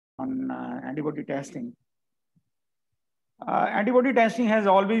on antibody testing. Antibody testing has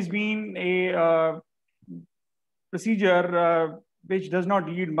always been a procedure which does not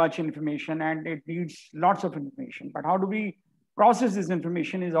need much information, and it needs lots of information. But how do we process this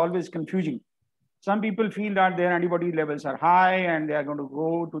information is always confusing. Some people feel that their antibody levels are high and they are going to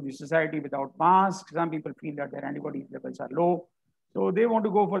go to the society without masks. Some people feel that their antibody levels are low, so they want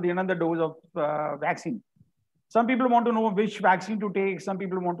to go for the another dose of vaccine. Some people want to know which vaccine to take. Some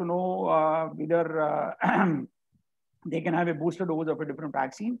people want to know whether they can have a booster dose of a different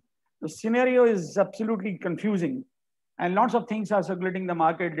vaccine. The scenario is absolutely confusing, and lots of things are circulating in the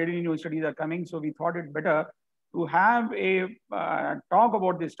market. Daily new studies are coming, so we thought it better to have a talk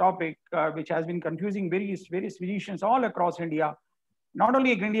about this topic, which has been confusing various physicians all across India, not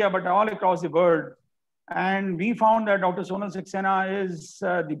only in India, but all across the world. And we found that Dr. Sonal Saxena is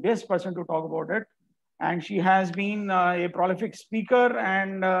the best person to talk about it. And she has been a prolific speaker.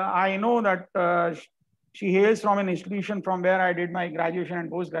 And I know that she hails from an institution from where I did my graduation and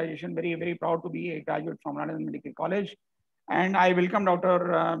post-graduation. Very, very proud to be a graduate from London Medical College. And I welcome Dr.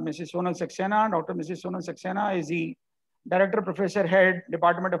 Mrs. Sonal Saxena. Dr. Mrs. Sonal Saxena is the Director, Professor, Head,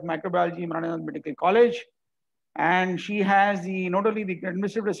 Department of Microbiology, London Medical College. And she has not only the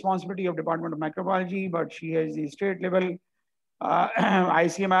administrative responsibility of Department of Microbiology, but she has the state level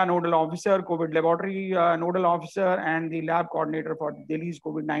ICMR nodal officer, COVID laboratory nodal officer, and the lab coordinator for Delhi's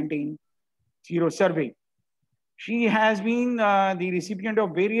COVID-19 Zero Survey. She has been the recipient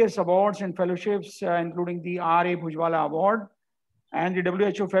of various awards and fellowships, including the R.A. Bhujwala Award and the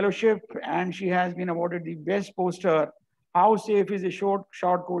WHO Fellowship, and she has been awarded the best poster, How Safe is a Short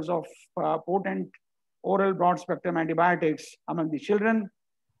Course of Potent Oral Broad Spectrum Antibiotics Among the Children.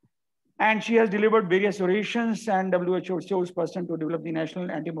 And she has delivered various orations, and WHO chose person to develop the National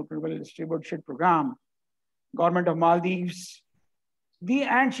Antimicrobial Stewardship Program, Government of Maldives.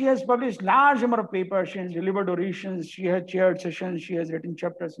 And she has published large number of papers. She has delivered orations. She has chaired sessions. She has written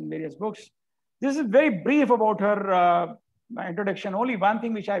chapters in various books. This is very brief about her introduction. Only one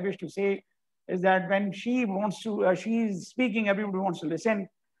thing which I wish to say is that when she wants to, she is speaking, everybody wants to listen.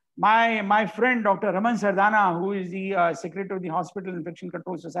 My friend, Dr. Raman Sardana, who is the secretary of the Hospital Infection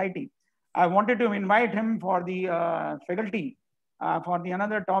Control Society, I wanted to invite him for the faculty for the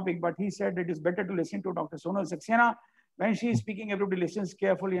another topic, but he said it is better to listen to Dr. Sonal Saxena. When she is speaking, everybody listens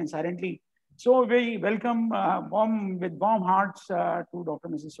carefully and silently. So we welcome with warm hearts to Dr.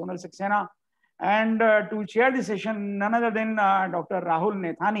 Mrs. Sonal Saxena. And to chair the session, none other than Dr. Rahul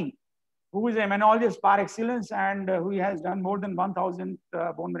Nethani, who is a immunologist par excellence and who has done more than 1,000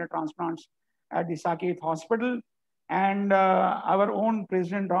 bone marrow transplants at the Saket Hospital. And our own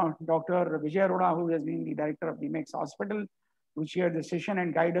president, Dr. Vijay Arora, who has been the director of the MEX Hospital, to chair the session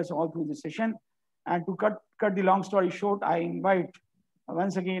and guide us all through the session. And to cut the long story short, I invite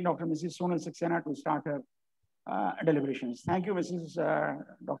once again Dr. Mrs. Sonal Saxena to start her deliberations. Thank you, Mrs.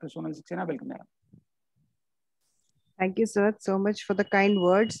 Dr. Sonal Saxena. Welcome, madam. Thank you, sir, so much for the kind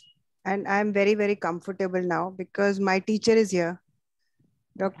words. And I'm very, very comfortable now because my teacher is here.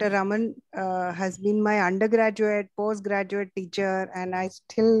 Dr. Raman has been my undergraduate, postgraduate teacher, and I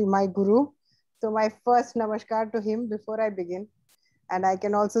still my guru. So my first namaskar to him before I begin. And I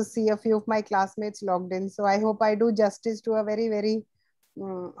can also see a few of my classmates logged in. So I hope I do justice to a very, very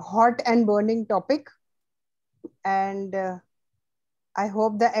hot and burning topic. And I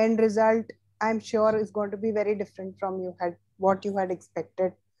hope the end result, I'm sure, is going to be very different from what you had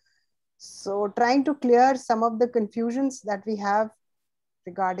expected. So trying to clear some of the confusions that we have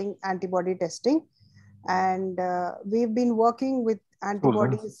regarding antibody testing. And we've been working with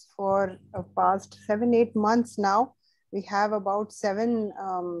antibodies for the past 7-8 months now. We have about 7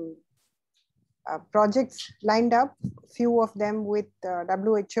 projects lined up, few of them with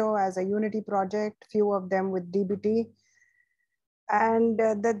WHO as a unity project, few of them with DBT. And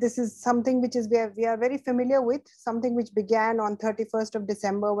that this is something which is we are very familiar with, something which began on 31st of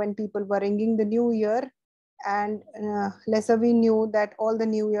December when people were ringing the new year. And lesser we knew that all the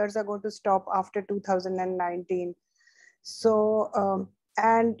new years are going to stop after 2019. So,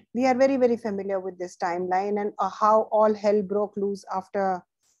 and we are very, very familiar with this timeline and how all hell broke loose after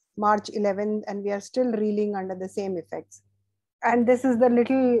March 11th, and we are still reeling under the same effects. And this is the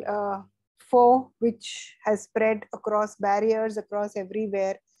little foe which has spread across barriers, across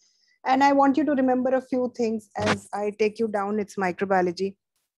everywhere. And I want you to remember a few things as I take you down its microbiology.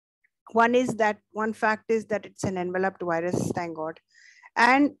 One fact is that it's an enveloped virus, thank God.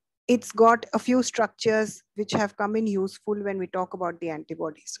 And it's got a few structures which have come in useful when we talk about the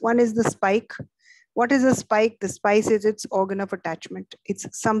antibodies. One is the spike. What is a spike? The spike is its organ of attachment. It's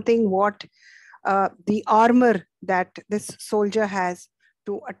something what the armor that this soldier has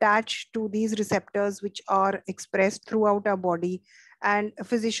to attach to these receptors which are expressed throughout our body. And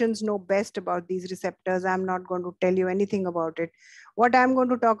physicians know best about these receptors. I'm not going to tell you anything about it. What I'm going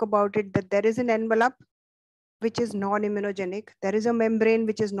to talk about it, that there is an envelope which is non-immunogenic, there is a membrane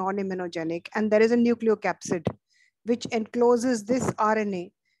which is non-immunogenic, and there is a nucleocapsid which encloses this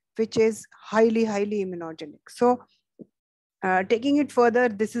RNA, which is highly immunogenic. So taking it further,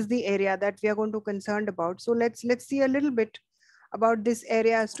 this is the area that we are going to concerned about. So let's see a little bit about this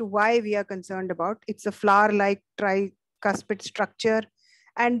area as to why we are concerned about. It's a flower-like tricuspid structure,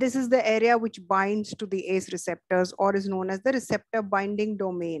 and this is the area which binds to the ACE receptors, or is known as the receptor binding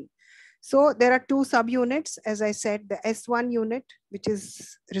domain. So there are two subunits, as I said, the S1 unit, which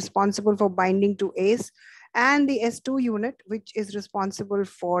is responsible for binding to ACE, and the S2 unit, which is responsible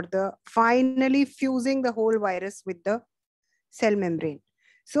for the finally fusing the whole virus with the cell membrane.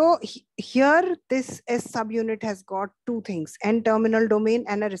 So here, this S subunit has got two things, N-terminal domain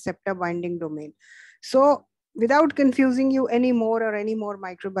and a receptor binding domain. So without confusing you anymore or any more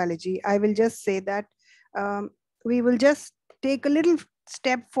microbiology, I will just say that we will just take a little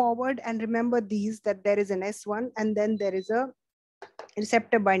step forward and remember these, that there is an S1 and then there is a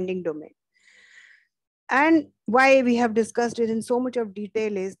receptor binding domain. And why we have discussed it in so much of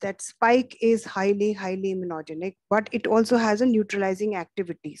detail is that spike is highly immunogenic, but it also has a neutralizing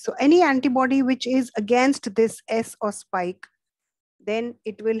activity. So any antibody which is against this S or spike, then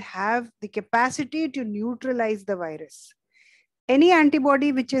it will have the capacity to neutralize the virus. Any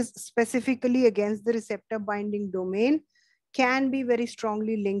antibody which is specifically against the receptor binding domain can be very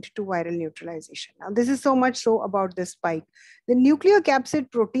strongly linked to viral neutralization. Now, this is so much so about the spike. The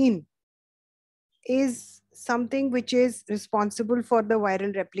nucleocapsid protein is something which is responsible for the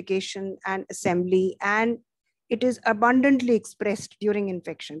viral replication and assembly, and it is abundantly expressed during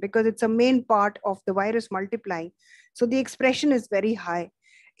infection because it's a main part of the virus multiplying. So the expression is very high.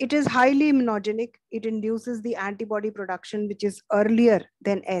 It is highly immunogenic. It induces the antibody production, which is earlier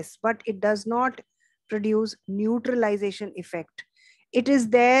than S, but it does not produce neutralization effect. It is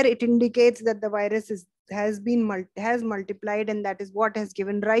there. It indicates that the virus has multiplied, and that is what has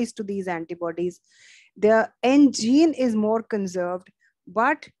given rise to these antibodies. The N gene is more conserved,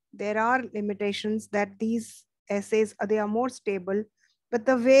 but there are limitations that these assays, they are more stable, but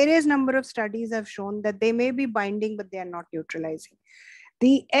the various number of studies have shown that they may be binding, but they are not neutralizing.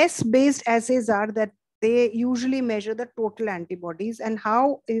 The S-based assays are that they usually measure the total antibodies, and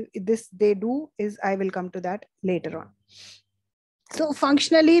how this they do is, I will come to that later on. So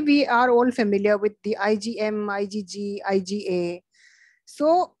functionally, we are all familiar with the IgM, IgG, IgA.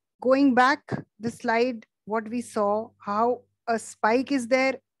 So going back the slide, what we saw, how a spike is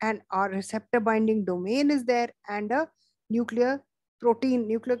there and our receptor binding domain is there, and a nucleocapsid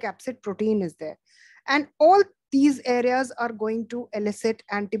protein is there. And all these areas are going to elicit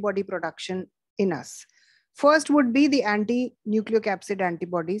antibody production in us. First would be the anti-nucleocapsid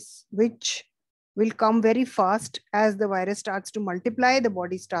antibodies, which will come very fast as the virus starts to multiply, the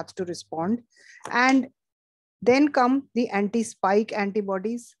body starts to respond. And then come the anti-spike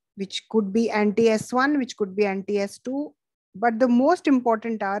antibodies, which could be anti-S1, which could be anti-S2, but the most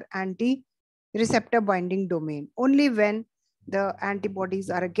important are anti-receptor binding domain. Only when the antibodies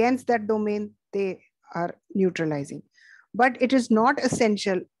are against that domain, they are neutralizing. But it is not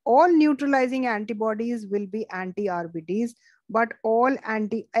essential. All neutralizing antibodies will be anti-RBDs, but all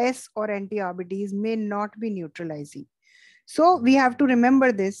anti-S or anti-RBDs may not be neutralizing. So we have to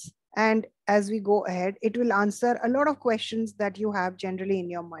remember this, and as we go ahead, it will answer a lot of questions that you have generally in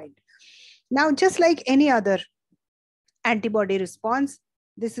your mind. Now, just like any other antibody response,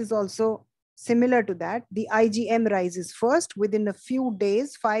 this is also similar to that. The IgM rises first within a few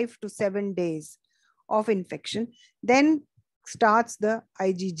days, 5 to 7 days of infection. Then starts the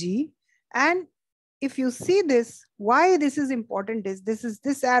IgG. And if you see this, why this is important is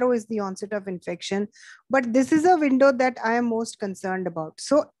this arrow is the onset of infection, but this is a window that I am most concerned about.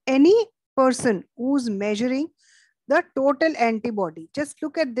 So any person who's measuring the total antibody, just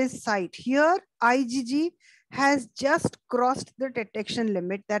look at this site here. IgG has just crossed the detection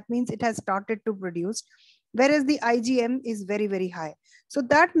limit. That means it has started to produce, whereas the IgM is very high. So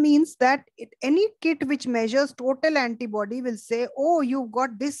that means that any kit which measures total antibody will say, oh, you've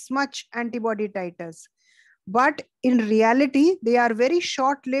got this much antibody titers. But in reality, they are very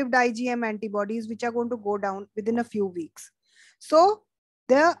short-lived IgM antibodies which are going to go down within a few weeks. So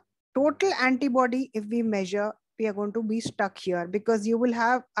the total antibody, if we measure, we are going to be stuck here because you will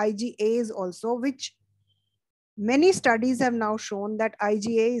have IgAs also, which many studies have now shown that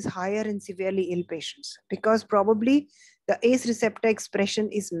IgA is higher in severely ill patients because probably The ACE receptor expression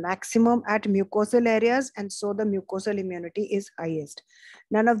is maximum at mucosal areas, and so the mucosal immunity is highest.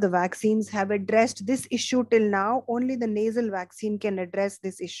 None of the vaccines have addressed this issue till now. Only the nasal vaccine can address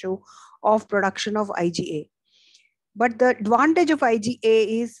this issue of production of IgA. But the advantage of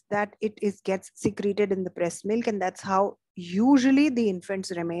IgA is that it gets secreted in the breast milk, and that's how usually the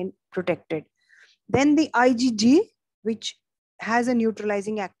infants remain protected. Then the IgG, which has a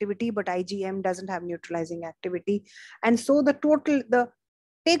neutralizing activity, but IgM doesn't have neutralizing activity. And so the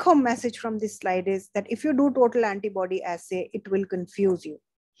take-home message from this slide is that if you do total antibody assay, it will confuse you.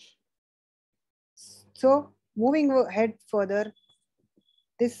 So moving ahead further,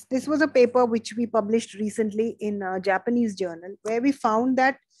 this was a paper which we published recently in a Japanese journal, where we found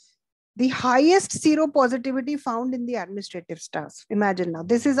that the highest seropositivity found in the administrative staff. Imagine now,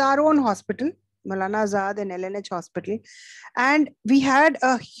 this is our own hospital, Maulana Azad and LNH hospital. And we had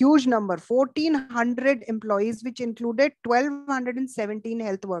a huge number, 1,400 employees, which included 1,217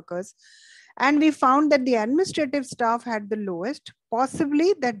 health workers. And we found that the administrative staff had the lowest,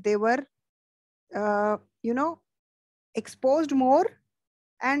 possibly that they were, exposed more,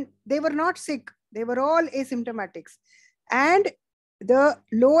 and they were not sick. They were all asymptomatics. And the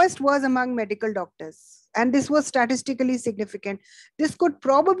lowest was among medical doctors. And this was statistically significant. This could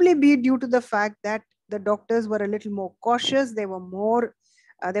probably be due to the fact that the doctors were a little more cautious. They were more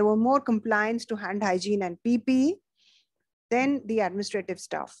compliant to hand hygiene and PPE than the administrative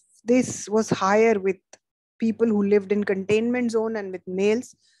staff. This was higher with people who lived in containment zone and with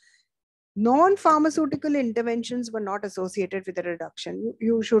males. Non-pharmaceutical interventions were not associated with a reduction.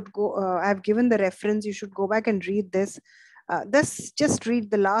 You should go, I've given the reference, you should go back and read this. Just read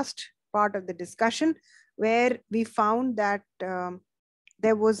the last part of the discussion, where we found that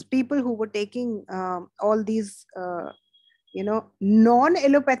there was people who were taking all these,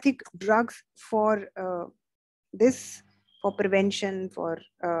 non-allopathic drugs for this, for prevention, for,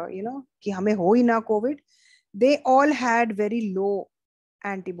 ki hame ho hi na COVID. They all had very low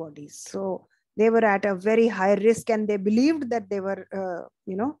antibodies. So they were at a very high risk, and they believed that they were,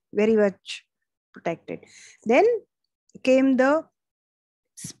 very much protected. Then came the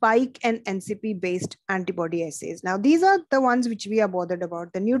spike and NCP based antibody assays. Now, these are the ones which we are bothered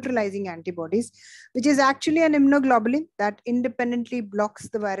about, the neutralizing antibodies, which is actually an immunoglobulin that independently blocks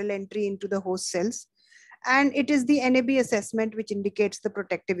the viral entry into the host cells. And it is the NAB assessment which indicates the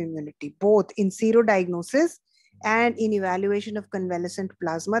protective immunity, both in serodiagnosis and in evaluation of convalescent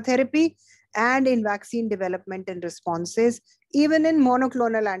plasma therapy, and in vaccine development and responses, even in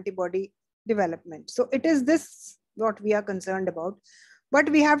monoclonal antibody development. So it is this what we are concerned about. But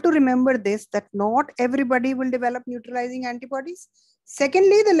we have to remember this, that not everybody will develop neutralizing antibodies.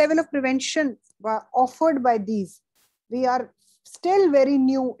 Secondly, the level of prevention offered by these, we are still very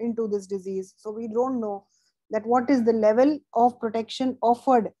new into this disease. So we don't know that what is the level of protection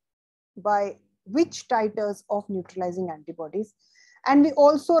offered by which titers of neutralizing antibodies. And we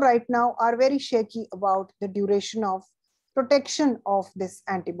also right now are very shaky about the duration of protection of these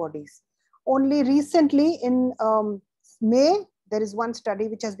antibodies. Only recently in May, there is one study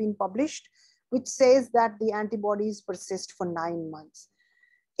which has been published, which says that the antibodies persist for 9 months.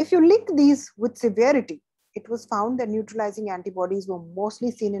 If you link these with severity, it was found that neutralizing antibodies were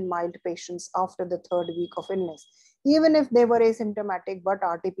mostly seen in mild patients after the 3rd week of illness, even if they were asymptomatic but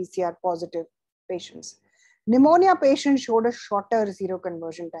RT-PCR positive patients. Pneumonia patients showed a shorter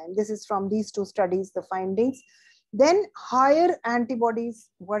seroconversion time. This is from these 2 studies, the findings. Then higher antibodies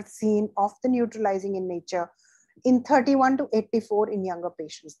were seen of the neutralizing in nature in 31 to 84 in younger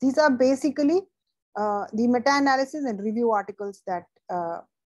patients. These are basically the meta-analysis and review articles that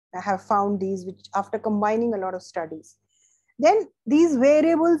have found these, which after combining a lot of studies. Then these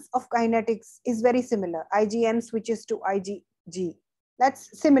variables of kinetics is very similar. IgM switches to IgG.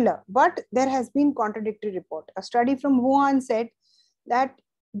 That's similar, but there has been contradictory report. A study from Wuhan said that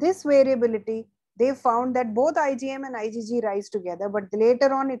this variability, they found that both IgM and IgG rise together, but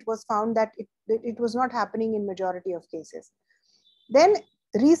later on it was found that it was not happening in majority of cases. Then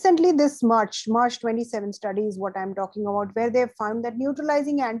recently this March 27 study is what I'm talking about, where they found that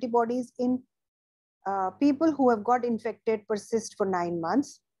neutralizing antibodies in people who have got infected persist for 9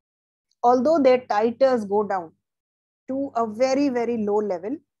 months, although their titers go down to a very, very low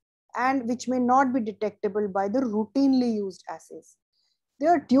level, and which may not be detectable by the routinely used assays.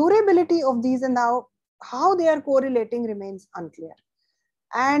 The durability of these and how they are correlating remains unclear.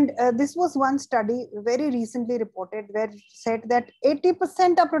 And this was one study very recently reported where it said that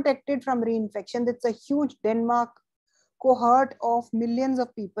 80% are protected from reinfection. That's a huge Denmark cohort of millions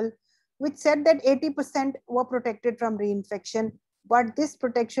of people, which said that 80% were protected from reinfection. but this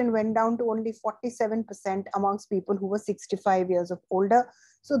protection went down to only 47% amongst people who were 65 years of older.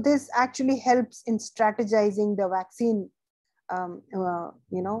 So this actually helps in strategizing the vaccine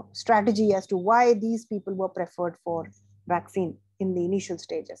strategy as to why these people were preferred for vaccine in the initial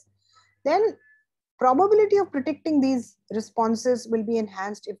stages. Then probability of predicting these responses will be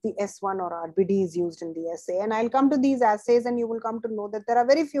enhanced if the S1 or RBD is used in the assay. And I'll come to these assays and you will come to know that there are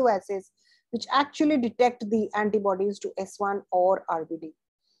very few assays which actually detect the antibodies to S1 or RBD.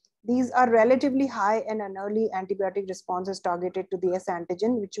 These are relatively high and an early antibiotic responses targeted to the S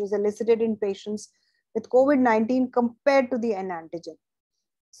antigen, which was elicited in patients with COVID-19 compared to the N antigen.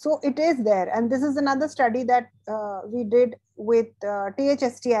 So it is there. And this is another study that we did with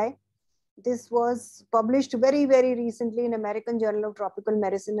THSTI. This was published very, very recently in American Journal of Tropical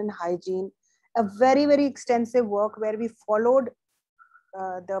Medicine and Hygiene, a very, very extensive work where we followed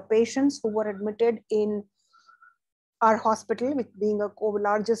the patients who were admitted in our hospital, which being a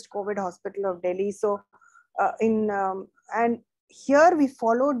largest COVID hospital of Delhi. So and here we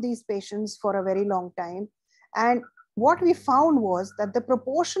followed these patients for a very long time. And what we found was that the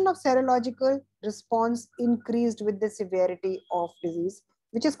proportion of serological response increased with the severity of disease,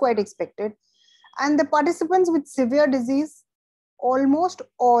 which is quite expected. And the participants with severe disease, almost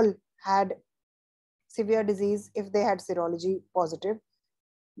all had severe disease if they had serology positive.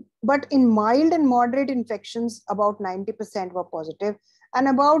 But in mild and moderate infections, about 90% were positive, and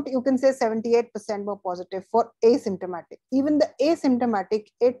about, you can say, 78% were positive for asymptomatic. Even the asymptomatic,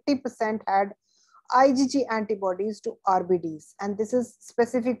 80% had IgG antibodies to RBDs. And this is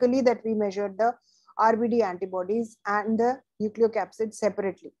specifically that we measured the RBD antibodies and the nucleocapsid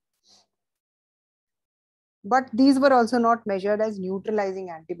separately. But these were also not measured as neutralizing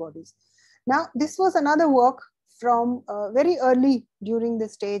antibodies. Now, this was another work from very early during the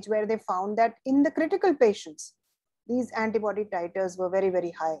stage where they found that in the critical patients, these antibody titers were very,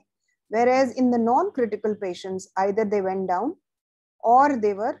 very high. Whereas in the non-critical patients, either they went down or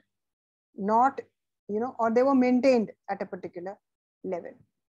they were not, or they were maintained at a particular level.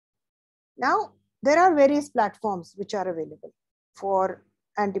 Now, there are various platforms which are available for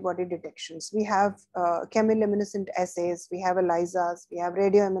antibody detections. We have chemiluminescent assays, we have ELISAs, we have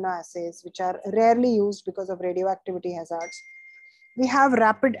radioimmunoassays, which are rarely used because of radioactivity hazards. We have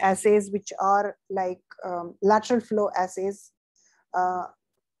rapid assays, which are like lateral flow assays,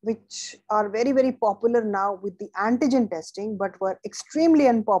 which are very, very popular now with the antigen testing, but were extremely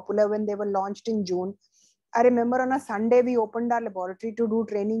unpopular when they were launched in June. I remember on a Sunday, we opened our laboratory to do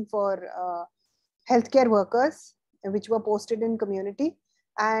training for healthcare workers, which were posted in community,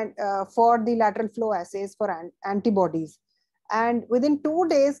 and for the lateral flow assays for antibodies. And within 2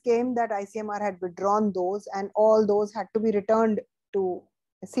 days came that ICMR had withdrawn those, and all those had to be returned to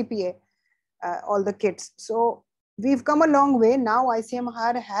CPA, all the kits. So we've come a long way. Now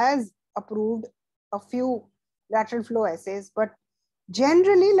ICMR has approved a few lateral flow assays, but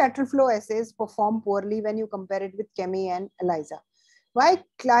generally lateral flow assays perform poorly when you compare it with Chemi and ELISA. Why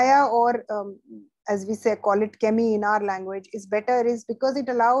CLIA, or as we say, call it Chemi in our language, is better is because it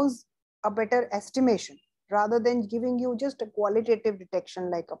allows a better estimation rather than giving you just a qualitative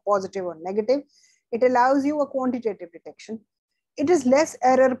detection like a positive or negative. It allows you a quantitative detection. It is less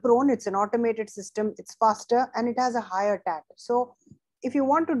error prone. It's an automated system. It's faster and it has a higher TAT. So if you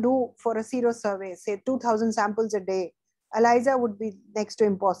want to do for a sero survey, say 2000 samples a day, ELISA would be next to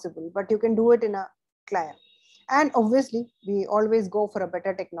impossible, but you can do it in a CLIA. And obviously, we always go for a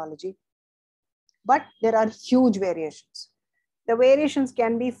better technology. But there are huge variations. The variations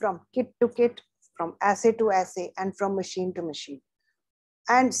can be from kit to kit, from assay to assay, and from machine to machine.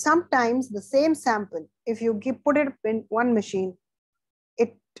 And sometimes the same sample, if you put it in one machine,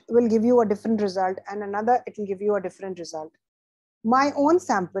 it will give you a different result, and another, it will give you a different result. My own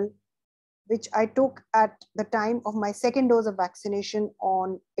sample, which I took at the time of my second dose of vaccination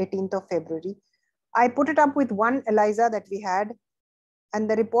on 18th of February, I put it up with one ELISA that we had, and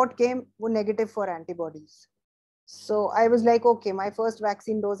the report came negative for antibodies. So I was like, okay, my first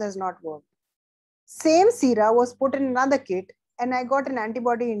vaccine dose has not worked. Same sera was put in another kit, and I got an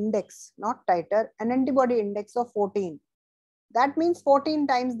antibody index, not titer, an antibody index of 14. That means 14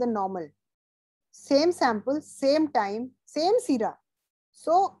 times the normal. Same sample, same time, same sera.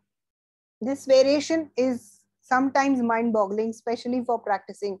 So this variation is sometimes mind-boggling, especially for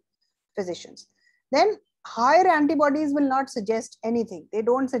practicing physicians. Then higher antibodies will not suggest anything. They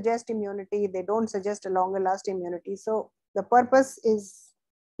don't suggest immunity. They don't suggest a longer lasting immunity. So the purpose is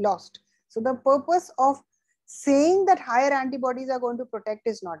lost. So the purpose of saying that higher antibodies are going to protect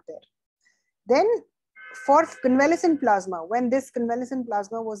is not there. Then for convalescent plasma, when this convalescent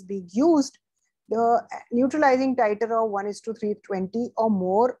plasma was being used, the neutralizing titer of 1:320 or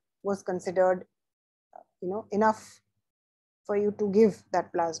more was considered, enough for you to give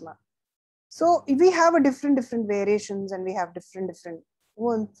that plasma. So we have a different variations, and we have different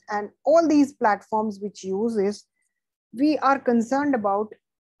ones, and all these platforms which uses, we are concerned about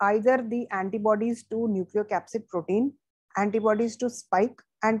either the antibodies to nucleocapsid protein, antibodies to spike,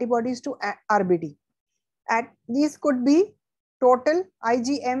 antibodies to RBD. And these could be total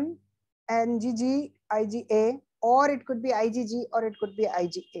IgM, NGG, IgA, or it could be IgG, or it could be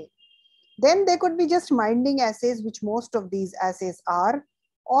IgA. Then there could be just binding assays, which most of these assays are,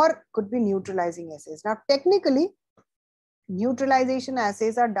 or could be neutralizing assays. Now, technically, neutralization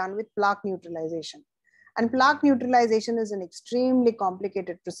assays are done with plaque neutralization. And plaque neutralization is an extremely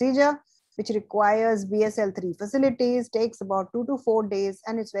complicated procedure, which requires BSL-3 facilities, takes about 2 to 4 days,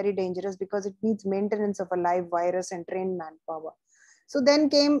 and it's very dangerous because it needs maintenance of a live virus and trained manpower. So then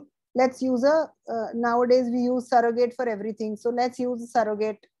came, let's use nowadays we use surrogate for everything. So let's use a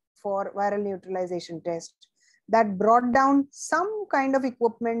surrogate for viral neutralization test. That brought down some kind of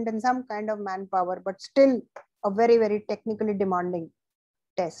equipment and some kind of manpower, but still a very technically demanding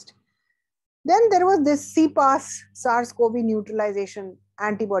test. Then there was this CPAS SARS-CoV neutralization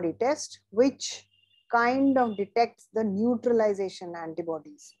antibody test, which kind of detects the neutralization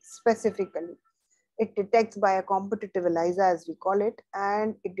antibodies specifically. It detects by a competitive ELISA, as we call it,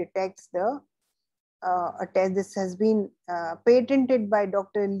 and it detects a test. This has been patented by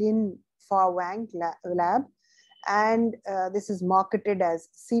Dr. Lin Fa Wang lab, and this is marketed as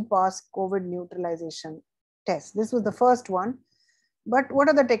CPAS COVID neutralization test. This was the first one. But what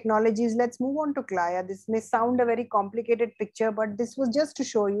are the technologies? Let's move on to CLIA. This may sound a very complicated picture, but this was just to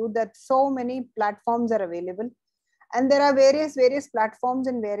show you that so many platforms are available, and there are various platforms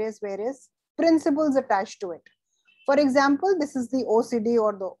and various principles attached to it. For example, this is the OCD,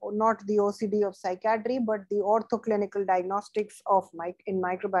 or not the OCD of psychiatry, but the orthoclinical diagnostics of in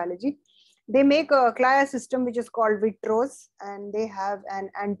microbiology. They make a CLIA system which is called VITROS, and they have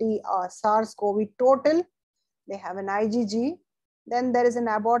an anti-SARS-CoV total. They have an IgG. Then there is an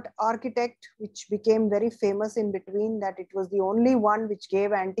Abbott architect, which became very famous in between, that it was the only one which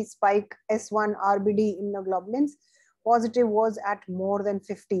gave anti-spike S1 RBD immunoglobulins. Positive was at more than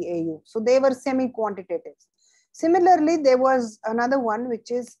 50 AU. So they were semi-quantitative. Similarly, there was another one which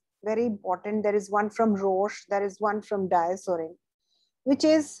is very important. There is one from Roche, there is one from Diasorin, which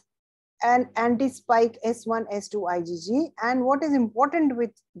is an anti-spike S1, S2 IgG. And what is important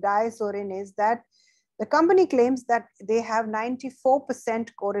with Diasorin is that the company claims that they have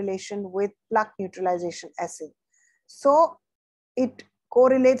 94% correlation with plaque neutralization assay. So it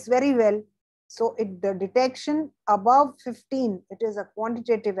correlates very well. So the detection above 15, it is a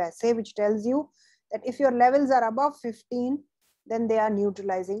quantitative assay, which tells you that if your levels are above 15, then they are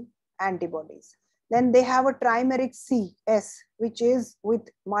neutralizing antibodies. Then they have a trimeric CS, which is with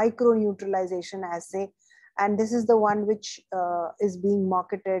microneutralization assay. And this is the one which is being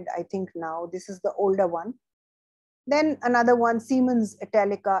marketed, I think now. This is the older one. Then another one, Siemens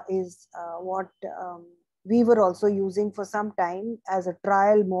Italica, is what we were also using for some time as a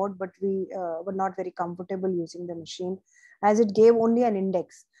trial mode, but we were not very comfortable using the machine as it gave only an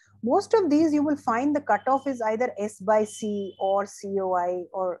index. Most of these, you will find the cutoff is either S/C or COI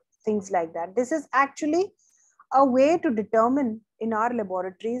or things like that. This is actually a way to determine in our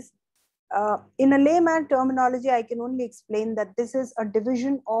laboratories. In a layman terminology, I can only explain that this is a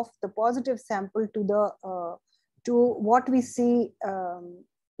division of the positive sample to what we see,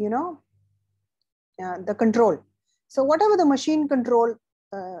 the control. So whatever the machine control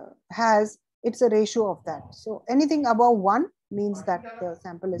has, it's a ratio of that. So anything above 1 means that the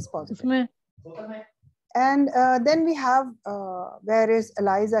sample is positive. And then we have various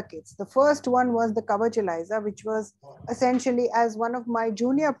ELISA kits. The first one was the Kavach ELISA, which was essentially, as one of my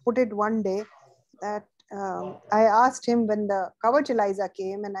junior put it one day, that I asked him when the Kavach ELISA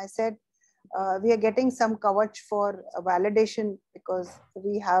came, and I said, we are getting some Kavach for validation because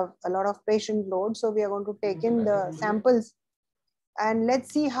we have a lot of patient load. So we are going to take in the samples and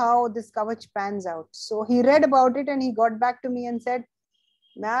let's see how this Kavach pans out. So he read about it and he got back to me and said,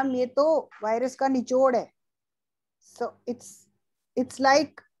 ma'am, ye to virus ka nichod hai. So it's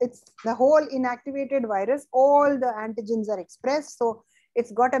like it's the whole inactivated virus, all the antigens are expressed. So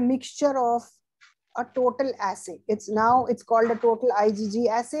it's got a mixture of a total assay. It's called a total IgG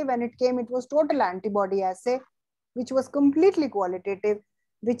assay. When it came, it was total antibody assay, which was completely qualitative,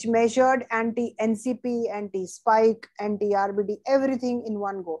 which measured anti-NCP, anti-spike, anti-RBD, everything in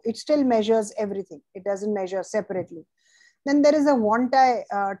one go. It still measures everything. It doesn't measure separately. Then there is a one-time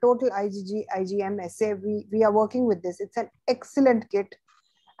total IgG, IgM assay. We are working with this. It's an excellent kit.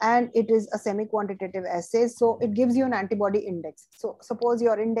 and it is a semi-quantitative assay. So it gives you an antibody index. So suppose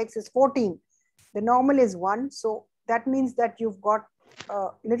your index is 14, the normal is 1. So that means that you've got a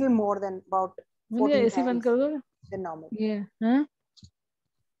little more than about 14 times the normal. Yeah.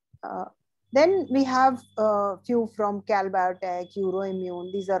 Huh? Then we have a few from CalBiotech,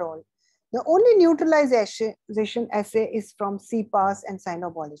 Euroimmune, these are all. The only neutralization assay is from CPAS and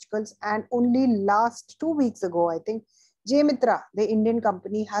Sinobiologicals. And only last 2 weeks ago, I think, Jmitra, the Indian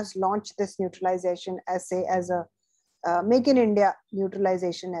company, has launched this neutralization assay as a Make in India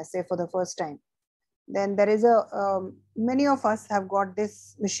neutralization assay for the first time. Then there is many of us have got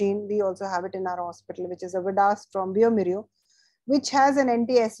this machine. We also have it in our hospital, which is a Vidas from bioMérieux, which has an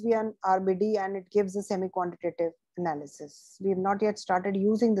NT-SV1 RBD, and it gives a semi-quantitative analysis. We have not yet started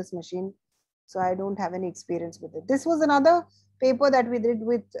using this machine, so I don't have any experience with it. This was another paper that we did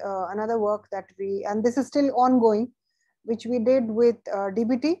with another work that and this is still ongoing, which we did with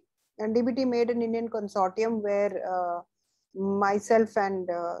DBT. And DBT made an Indian consortium where myself and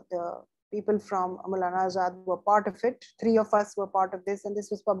the people from Maulana Azad were part of it. 3 of us were part of this, and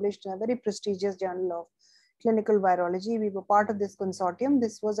this was published in a very prestigious journal of clinical virology. We were part of this consortium.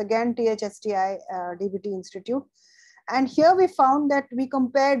 This was again THSTI DBT Institute. And here we found that we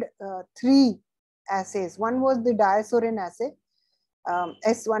compared 3 assays. One was the diasorin assay,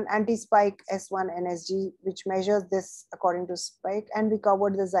 S1 anti-spike, S1 NSG, which measures this according to spike. And we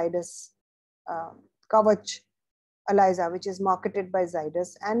covered the Zydus Kavach ELISA, which is marketed by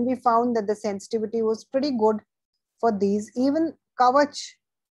Zydus. And we found that the sensitivity was pretty good for these. Even Kavach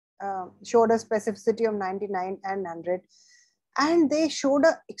showed a specificity of 99 and 100. And they showed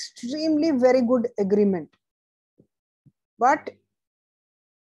an extremely very good agreement. But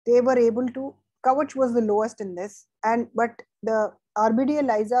they were able to, Kavach was the lowest in this. But the RBD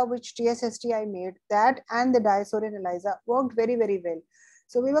ELISA, which TSSTI made, that and the diasorin ELISA worked very, very well.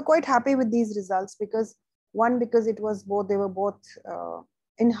 So we were quite happy with these results because it was both, they were both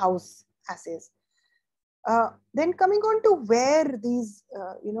in-house assays. Then coming on to where these,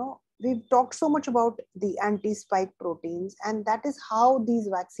 we've talked so much about the anti-spike proteins, and that is how these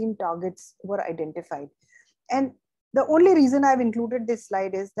vaccine targets were identified. And the only reason I've included this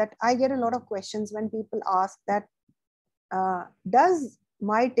slide is that I get a lot of questions when people ask that, does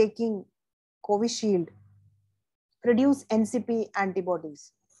my taking Covishield produce NCP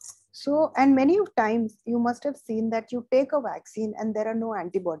antibodies? So, and many times you must have seen that you take a vaccine and there are no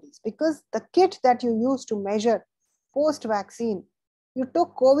antibodies because the kit that you use to measure post-vaccine, you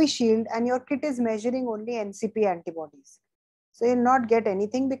took Covishield and your kit is measuring only NCP antibodies. So you'll not get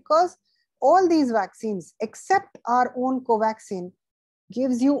anything because all these vaccines, except our own Covaxin,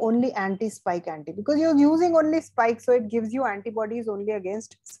 gives you only anti-spike because you're using only spike, so it gives you antibodies only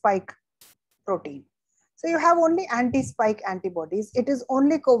against spike protein. So you have only anti-spike antibodies. It is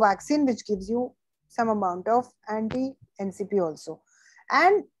only Covaxin which gives you some amount of anti-NCP also.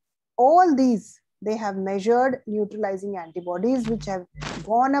 And all these, they have measured neutralizing antibodies which have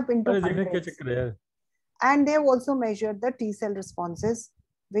gone up into hundreds. And they have also measured the T-cell responses,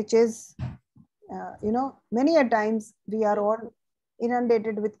 which is, many a times we are all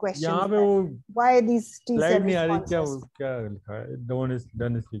inundated with questions. Why these T-cell responses?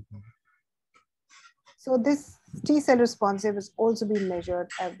 So this T-cell responsive is also being measured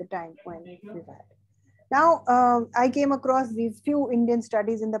at the time when we've had. Now, I came across these few Indian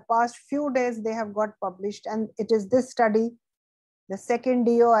studies in the past few days. They have got published, and it is this study, the second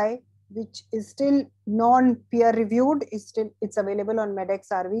DOI, which is still non-peer reviewed. It's available on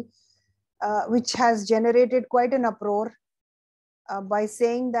medXRV, which has generated quite an uproar by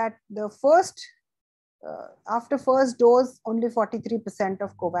saying that the after first dose, only 43%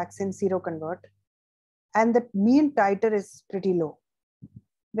 of Covaxin seroconvert. And the mean titer is pretty low.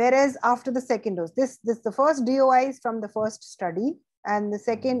 Whereas after the second dose, the first DOI is from the first study, and the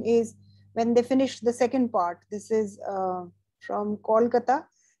second is when they finished the second part. This is from Kolkata.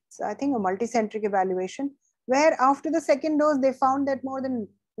 So I think a multicentric evaluation, where after the second dose, they found that more than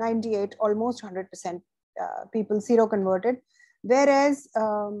 98, almost 100% people seroconverted, whereas,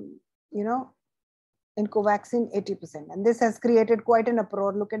 in Covaxin, 80%. And this has created quite an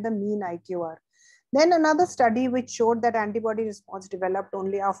uproar. Look at the mean IQR. Then another study which showed that antibody response developed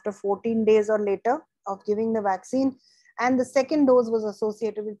only after 14 days or later of giving the vaccine. And the second dose was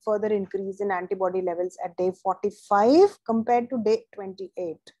associated with further increase in antibody levels at day 45 compared to day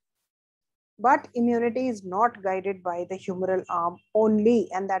 28. But immunity is not guided by the humoral arm only.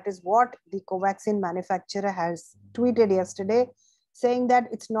 And that is what the Covaxin manufacturer has tweeted yesterday, saying that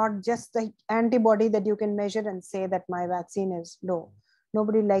it's not just the antibody that you can measure and say that my vaccine is low.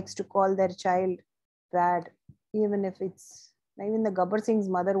 Nobody likes to call their child bad, even if it's Even the Gabbar Singh's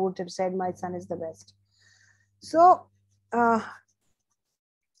mother would have said, my son is the best. So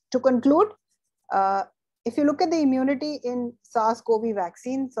to conclude, if you look at the immunity in SARS-CoV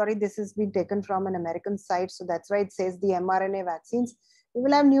vaccine, sorry, this has been taken from an American site, so that's why it says the mRNA vaccines, we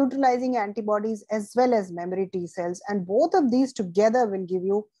will have neutralizing antibodies as well as memory T cells, and both of these together will give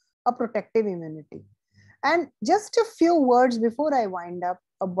you a protective immunity. And just a few words before I wind up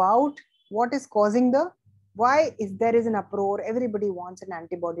about what is causing why there is an uproar, everybody wants an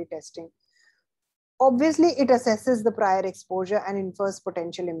antibody testing. Obviously, it assesses the prior exposure and infers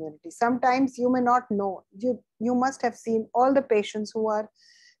potential immunity. Sometimes you may not know. You must have seen all the patients who are,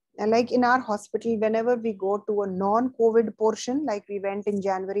 like in our hospital, whenever we go to a non-COVID portion, like we went in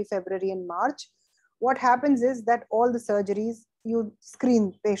January, February, and March, what happens is that all the surgeries, you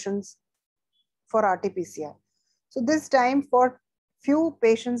screen patients for RT-PCR. So this time, for few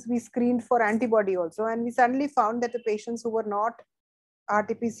patients, we screened for antibody also, and we suddenly found that the patients who were not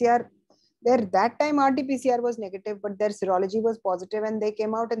RT-PCR, that time RT-PCR was negative, but their serology was positive, and they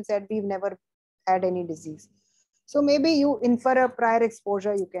came out and said, we've never had any disease. So maybe you infer a prior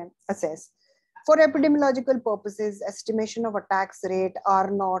exposure, you can assess. For epidemiological purposes, estimation of attacks rate,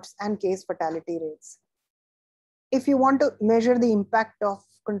 R naughts, and case fatality rates. If you want to measure the impact of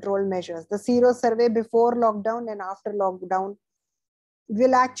control measures, the sero survey before lockdown and after lockdown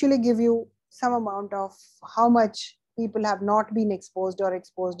will actually give you some amount of how much people have not been exposed or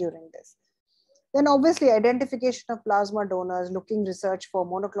exposed during this. Then obviously identification of plasma donors, looking research for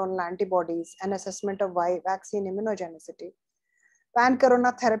monoclonal antibodies, and assessment of vaccine immunogenicity,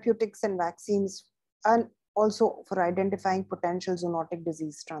 pan-corona therapeutics and vaccines, and also for identifying potential zoonotic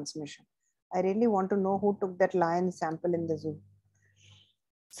disease transmission. I really want to know who took that lion sample in the zoo.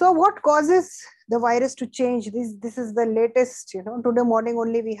 So what causes the virus to change? This is the latest, today morning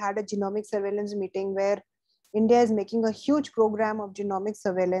only we had a genomic surveillance meeting where India is making a huge program of genomic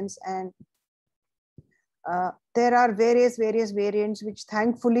surveillance, and there are various variants which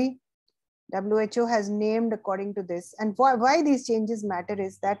thankfully WHO has named according to this. And why these changes matter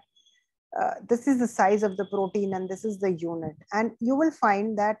is that this is the size of the protein and this is the unit. And you will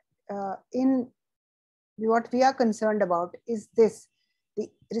find that in what we are concerned about is this. The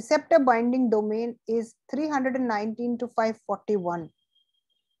receptor binding domain is 319 to 541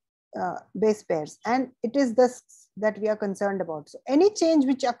 base pairs. And it is this that we are concerned about. So any change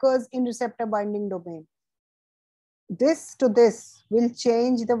which occurs in receptor binding domain, this to this will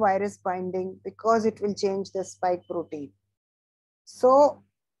change the virus binding because it will change the spike protein. So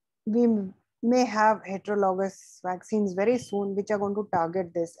we may have heterologous vaccines very soon which are going to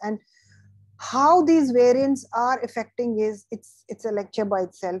target this. And how these variants are affecting is, it's a lecture by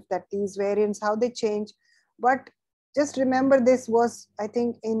itself, that these variants, how they change. But just remember, this was, I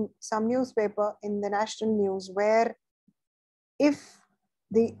think, in some newspaper in the national news, where if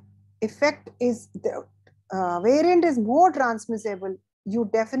the effect is, the variant is more transmissible, you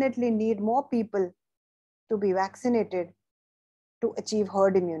definitely need more people to be vaccinated to achieve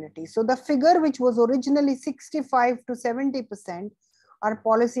herd immunity. So the figure which was originally 65 to 70%, our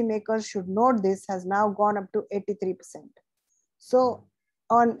policymakers should note this, has now gone up to 83%. So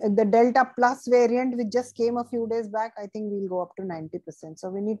on the Delta Plus variant, which just came a few days back, I think we'll go up to 90%. So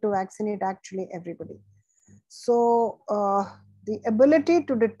we need to vaccinate actually everybody. So the ability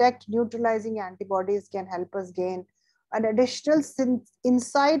to detect neutralizing antibodies can help us gain an additional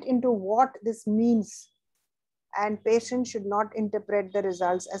insight into what this means. And patients should not interpret the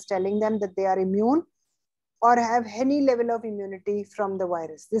results as telling them that they are immune or have any level of immunity from the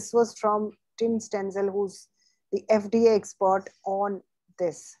virus. This was from Tim Stenzel, who's the FDA expert on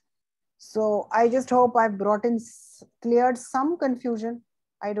this. So I just hope I've cleared some confusion.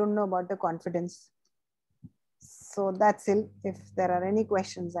 I don't know about the confidence. So that's it. If there are any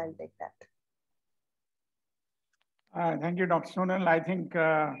questions, I'll take that. Thank you, Dr. Sonal. I think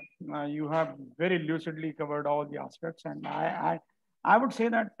you have very lucidly covered all the aspects, and I would say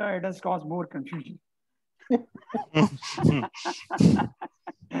that it has caused more confusion.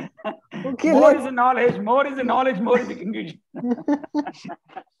 Okay, more is the knowledge, more is the confusion.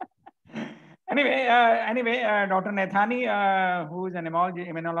 Anyway, Dr. Nathani, who is an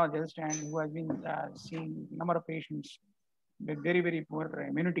immunologist and who has been seeing a number of patients with very, very poor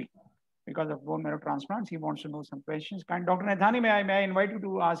immunity because of bone marrow transplants, he wants to know some questions. Dr. Nathani, may I invite you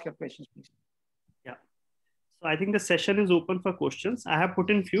to ask your questions, please? Yeah. So I think the session is open for questions. I have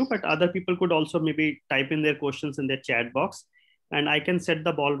put in few, but other people could also maybe type in their questions in their chat box, and I can set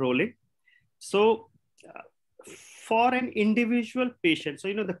the ball rolling. So for an individual patient, so,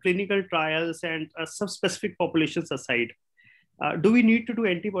 the clinical trials and some specific populations aside, do we need to do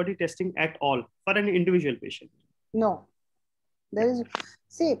antibody testing at all for an individual patient? No. There is,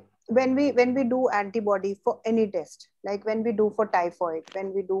 see, when we do antibody for any test, like when we do for typhoid,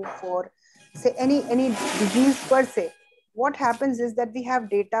 when we do for say any disease per se, what happens is that we have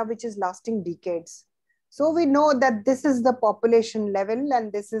data which is lasting decades. So we know that this is the population level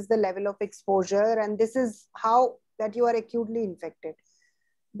and this is the level of exposure and this is how that you are acutely infected.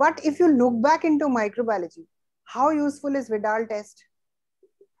 But if you look back into microbiology, how useful is Vidal test?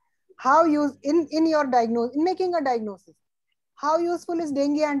 How use in your diagnosis, in making a diagnosis? How useful is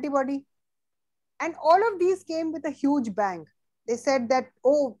dengue antibody? And all of these came with a huge bang. They said that,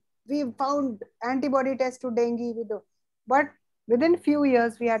 oh, we found antibody test to dengue. But within few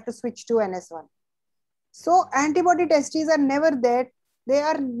years, we had to switch to NS1. So antibody tests are never there. They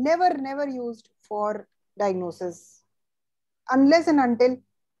are never used for diagnosis. Unless and until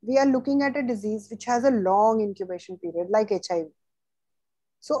we are looking at a disease which has a long incubation period, like HIV.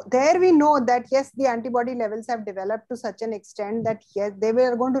 So there we know that, yes, the antibody levels have developed to such an extent that, yes, they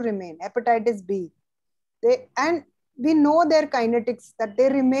were going to remain. Hepatitis B. And we know their kinetics, that they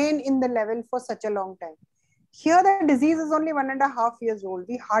remain in the level for such a long time. Here, the disease is only 1.5 years old.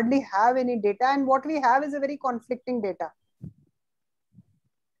 We hardly have any data. And what we have is a very conflicting data.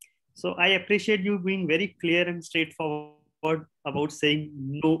 So I appreciate you being very clear and straightforward about saying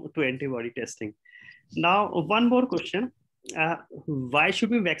no to antibody testing. Now, one more question. Why should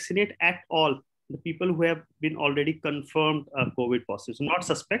we vaccinate at all the people who have been already confirmed COVID positive? So not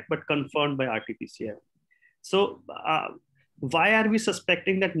suspect, but confirmed by RT-PCR. So why are we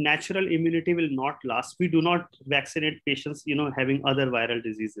suspecting that natural immunity will not last? We do not vaccinate patients, having other viral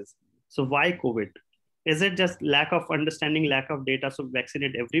diseases. So why COVID? Is it just lack of understanding, lack of data, so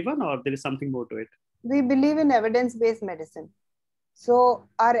vaccinate everyone, or there is something more to it? We believe in evidence-based medicine. So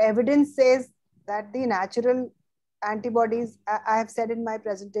our evidence says that the natural antibodies, I have said in my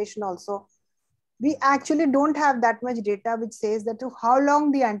presentation also, we actually don't have that much data which says that to how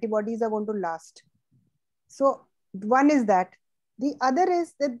long the antibodies are going to last. So one is that. The other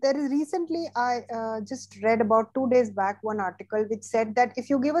is that there is recently, I just read about 2 days back, one article which said that if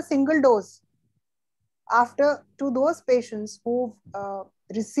you give a single dose to those patients who've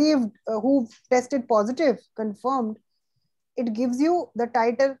who've tested positive, confirmed, it gives you the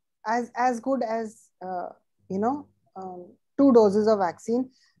titer as good as 2 doses of vaccine,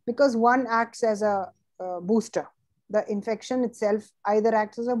 because one acts as a booster. The infection itself either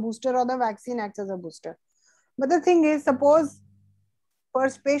acts as a booster or the vaccine acts as a booster. But the thing is, suppose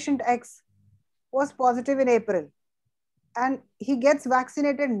first patient X was positive in April and he gets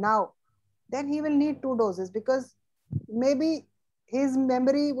vaccinated now, then he will need 2 doses, because maybe his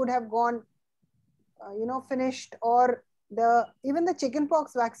memory would have gone, finished, or even the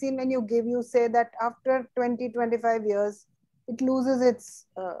chickenpox vaccine, when you give, you say that after 20-25 years, it loses its,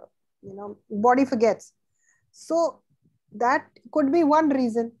 body forgets. So that could be one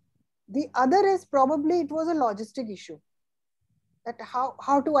reason. The other is probably it was a logistic issue, that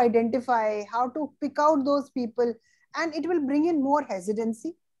how to identify, how to pick out those people, and it will bring in more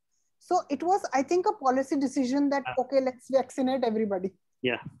hesitancy. So it was, I think, a policy decision that, okay, let's vaccinate everybody.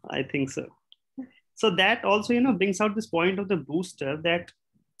 Yeah, I think so. So that also, brings out this point of the booster, that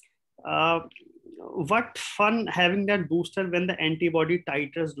what fun having that booster when the antibody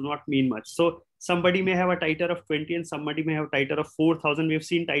titers do not mean much. So somebody may have a titer of 20 and somebody may have a titer of 4,000. We've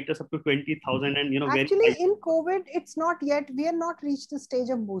seen titers up to 20,000 and, Actually, in COVID, it's not yet, we have not reached the stage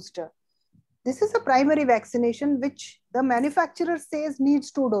of booster. This is a primary vaccination, which the manufacturer says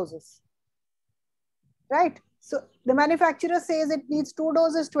needs 2 doses, right? So the manufacturer says it needs 2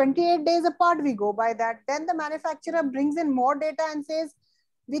 doses, 28 days apart, we go by that. Then the manufacturer brings in more data and says,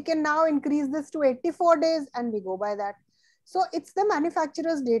 we can now increase this to 84 days, and we go by that. So it's the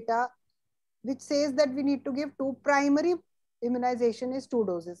manufacturer's data which says that we need to give 2 primary immunization is 2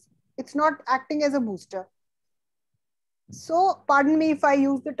 doses. It's not acting as a booster. So pardon me if I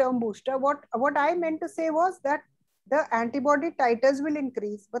use the term booster. What I meant to say was that the antibody titers will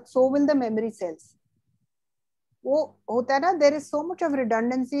increase, but so will the memory cells. There is so much of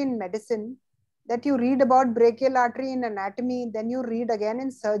redundancy in medicine that you read about brachial artery in anatomy, then you read again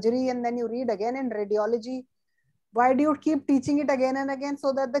in surgery, and then you read again in radiology. Why do you keep teaching it again and again?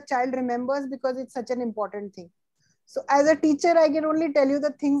 So that the child remembers, because it's such an important thing. So as a teacher, I can only tell you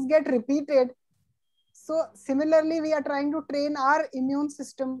that things get repeated. So similarly, we are trying to train our immune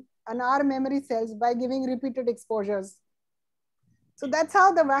system and our memory cells by giving repeated exposures. So that's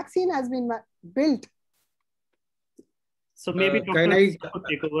how the vaccine has been built. So maybe can I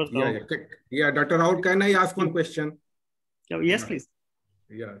take over now. Yeah, Dr. Rahul, can I ask one question? Yes, please.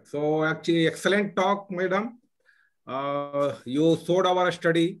 Yeah, so actually excellent talk, madam. You showed our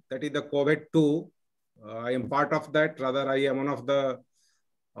study, that is the COVID-2, I am part of that. Rather, I am one of the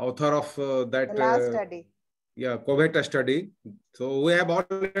author of that. The last study. Yeah, COVID study. So we have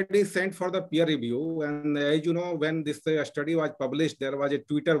already sent for the peer review. And as you know, when this study was published, there was a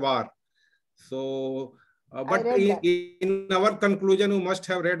Twitter war. So, but in our conclusion, you must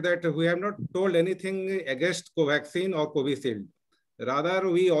have read that we have not told anything against Covaxin or Covishield. Rather,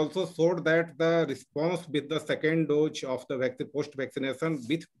 we also showed that the response with the second dose of the vaccine, post-vaccination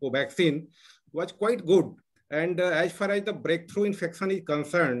with Covaxin was quite good. And as far as the breakthrough infection is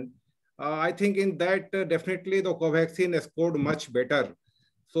concerned, I think in that definitely the Covaxin scored much better.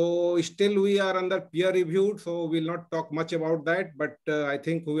 So still we are under peer reviewed, so we'll not talk much about that. But I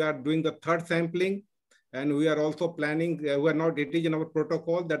think we are doing the third sampling, and we are also planning. We are not. It is in our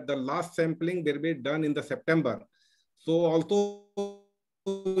protocol that the last sampling will be done in the September. So also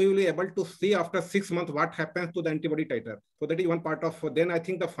we will be able to see after 6 months what happens to the antibody titer. So that is one part of. Then I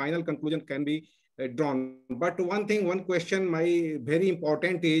think the final conclusion can be drawn. But one question, my very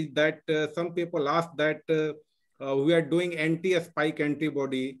important is that some people ask that we are doing anti-spike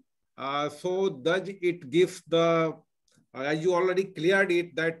antibody. So does it gives the, as you already cleared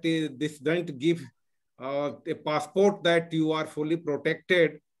it, that this doesn't give a passport that you are fully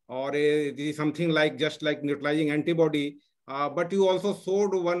protected, or it is something like just like neutralizing antibody. But you also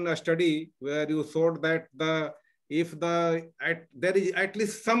showed one study where you showed that there is at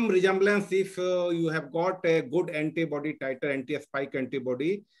least some resemblance if you have got a good antibody titer, anti-spike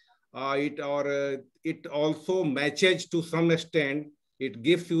antibody, it also matches to some extent. It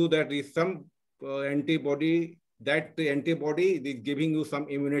gives you that is some antibody, that antibody is giving you some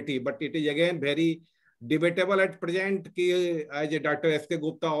immunity, but it is again very debatable at present. As Dr. S.K.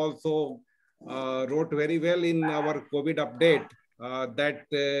 Gupta also wrote very well in our COVID update, that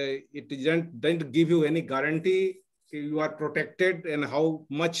it doesn't give you any guarantee you are protected and how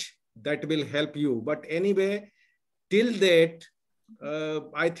much that will help you. But anyway, till that,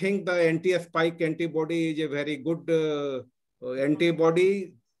 I think the anti-spike antibody is a very good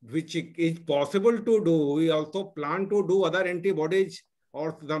antibody, which is possible to do. We also plan to do other antibodies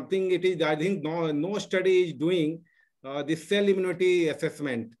or something. It is, I think, no study is doing this cell immunity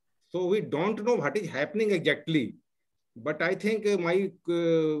assessment. So we don't know what is happening exactly. But I think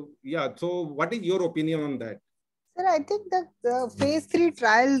yeah. So what is your opinion on that? Sir, I think that the phase 3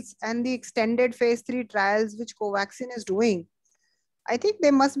 trials and the extended phase 3 trials which Covaxin is doing, I think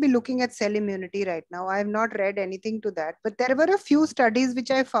they must be looking at cell immunity right now. I have not read anything to that, but there were a few studies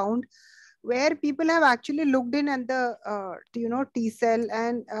which I found where people have actually looked in at the T cell,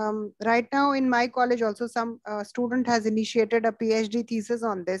 and right now in my college also some student has initiated a PhD thesis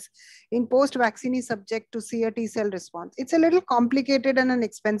on this in post-vaccine subject to see a T cell response. It's a little complicated and an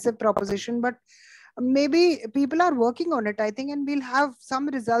expensive proposition, but maybe people are working on it, I think, and we'll have some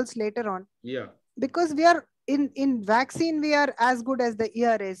results later on. Yeah, because we are in vaccine, we are as good as the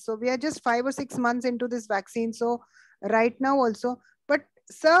year is, so we are just 5 or 6 months into this vaccine. So right now also, but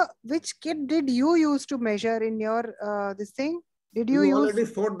sir, which kit did you use to measure in your this thing? Did you use already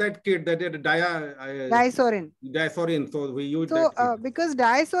showed that kit, that is diazorin? Diazorin, so we used So that kit. because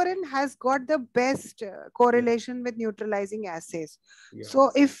diazorin has got the best correlation with neutralizing assays. Yeah.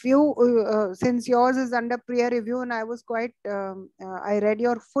 So if you, since yours is under peer review, and I was quite, I read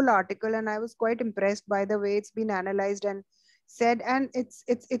your full article and I was quite impressed by the way it's been analyzed and said, and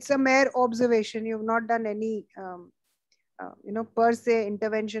it's a mere observation. You've not done any, per se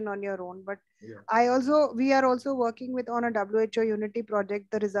intervention on your own. But yeah. We are also working with on a WHO Unity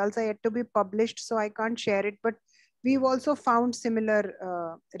project. The results are yet to be published, so I can't share it. But we've also found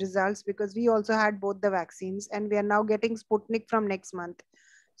similar results because we also had both the vaccines, and we are now getting Sputnik from next month.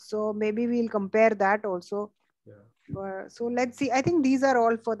 So maybe we'll compare that also. Yeah. So let's see. I think these are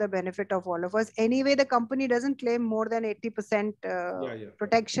all for the benefit of all of us. Anyway, the company doesn't claim more than 80%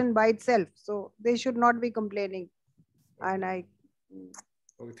 protection by itself. So they should not be complaining. Okay. And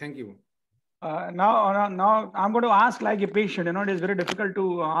okay, thank you. Now I'm going to ask like a patient. It is very difficult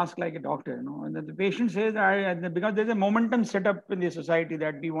to ask like a doctor. And the patient says, because there's a momentum set up in the society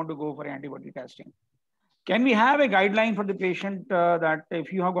that we want to go for antibody testing. Can we have a guideline for the patient that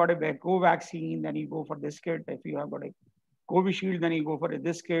if you have got a co-vaccine, then you go for this kit. If you have got a Covishield, then you go for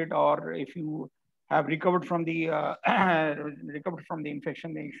this kit. Or if you have recovered from the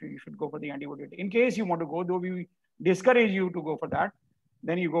infection, then you should go for the antibody. In case you want to go, though we discourage you to go for that,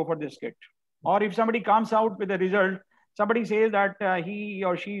 then you go for this kit. Or if somebody comes out with a result, somebody says that he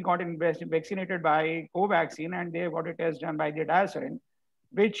or she got vaccinated by Covaxin and they got a test done by the diazorin,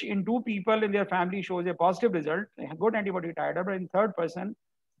 which in 2 people in their family shows a positive result, a good antibody titer, but in third person,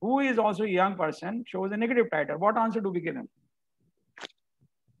 who is also a young person, shows a negative titer. What answer do we give them?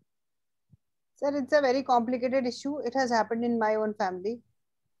 Sir, it's a very complicated issue. It has happened in my own family.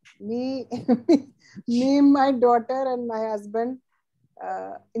 Me, my daughter and my husband,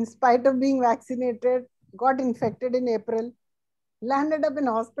 in spite of being vaccinated, got infected in April, landed up in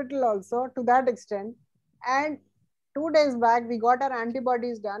hospital also to that extent. And 2 days back, we got our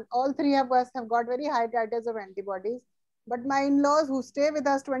antibodies done. All three of us have got very high titers of antibodies. But my in-laws who stay with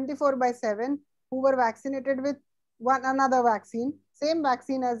us 24/7, who were vaccinated with another vaccine, same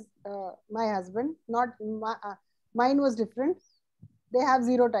vaccine as my husband, not mine was different. They have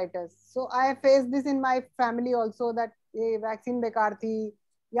zero titers. So I faced this in my family also, that ये vaccine बेकार थी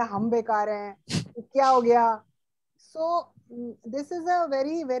या हम बेकार हैं, क्या हो गया? So this is a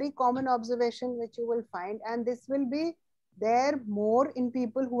very, very common observation which you will find, and this will be there more in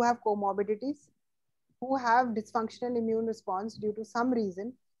people who have comorbidities, who have dysfunctional immune response due to some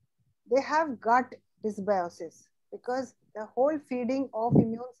reason. They have gut dysbiosis because the whole feeding of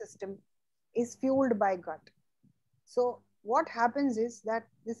immune system is fueled by gut. So what happens is that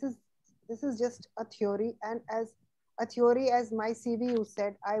this is just a theory, and as a theory, as my CV you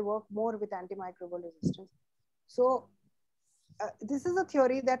said, I work more with antimicrobial resistance. So this is a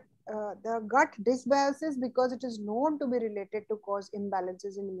theory that the gut dysbiosis, because it is known to be related to cause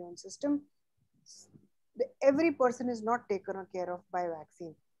imbalances in immune system, every person is not taken care of by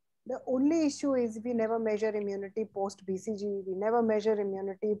vaccine. The only issue is we never measure immunity post BCG, we never measure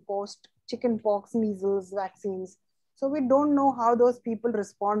immunity post chickenpox, measles vaccines. So we don't know how those people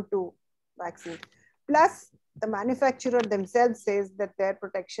respond to vaccine. Plus, the manufacturer themselves says that their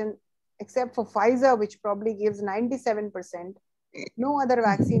protection, except for Pfizer, which probably gives 97%, no other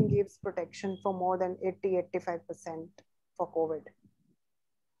vaccine gives protection for more than 80-85% for COVID.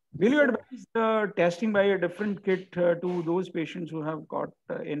 Will you advise testing by a different kit to those patients who have got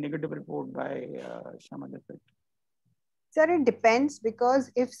a negative report by some other kit? Sir, it depends,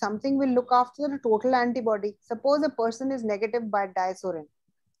 because if something will look after the total antibody, suppose a person is negative by diazorin,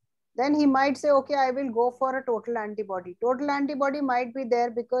 then he might say, okay, I will go for a total antibody. Total antibody might be there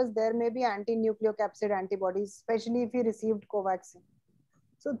because there may be anti-nucleocapsid antibodies, especially if he received Covaxin.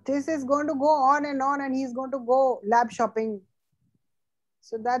 So this is going to go on, and he's going to go lab shopping.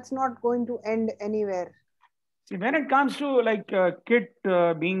 So that's not going to end anywhere. See, when it comes to like kit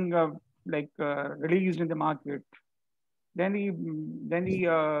being released in the market, then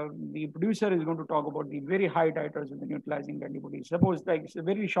the producer is going to talk about the very high titers of the neutralizing antibodies. Suppose like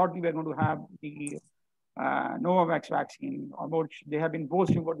very shortly we are going to have the Novavax vaccine, about they have been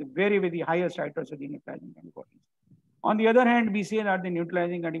boasting about the very, very highest titers of the neutralizing antibodies. On the other hand, we say that the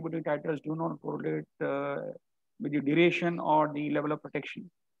neutralizing antibody titers do not correlate with the duration or the level of protection.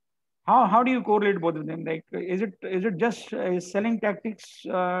 How do you correlate both of them? Like, is it just selling tactics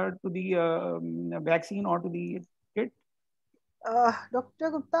to the vaccine or to the kit? Dr.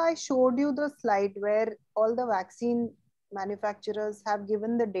 Gupta, I showed you the slide where all the vaccine manufacturers have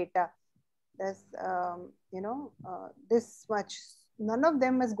given the data. There's, this much. None of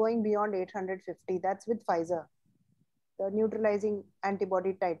them is going beyond 850. That's with Pfizer. The neutralizing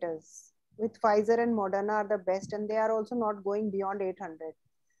antibody titers with Pfizer and Moderna are the best, and they are also not going beyond 800.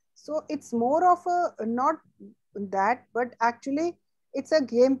 So it's more of a, not that, but actually it's a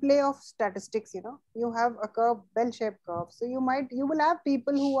gameplay of statistics. You have a curve, bell-shaped curve. So you will have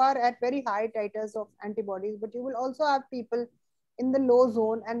people who are at very high titers of antibodies, but you will also have people in the low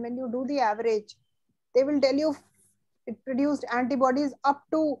zone. And when you do the average, they will tell you it produced antibodies up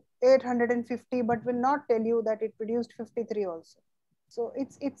to 850, but will not tell you that it produced 53 also. So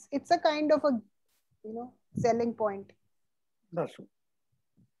it's a kind of a selling point. That's true.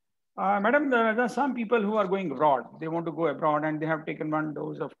 Madam, there are some people who are going abroad. They want to go abroad and they have taken one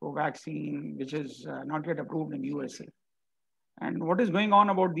dose of vaccine, which is not yet approved in USA. And what is going on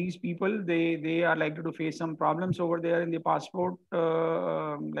about these people? They are likely to face some problems over there in the passport,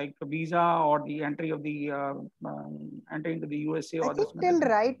 like the visa or the entry of the entry into the USA. I think till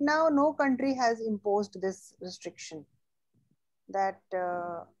right now, no country has imposed this restriction that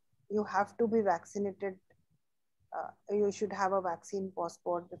you have to be vaccinated. You should have a vaccine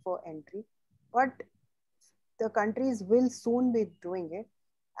passport before entry, but the countries will soon be doing it.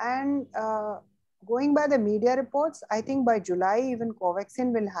 And going by the media reports, I think by July, even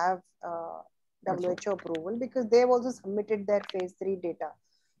Covaxin will have WHO approval, because they've also submitted their phase 3 data.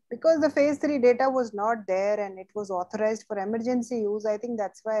 Because the phase 3 data was not there and it was authorized for emergency use, I think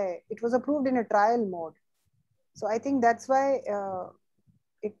that's why it was approved in a trial mode. So I think that's why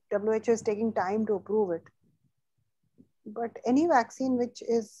WHO is taking time to approve it. But any vaccine which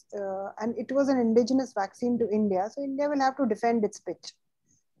is, and it was an indigenous vaccine to India, so India will have to defend its pitch.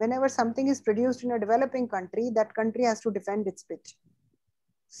 Whenever something is produced in a developing country, that country has to defend its pitch.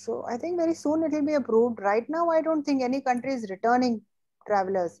 So I think very soon it will be approved. Right now, I don't think any country is returning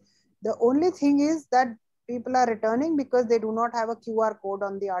travelers. The only thing is that people are returning because they do not have a QR code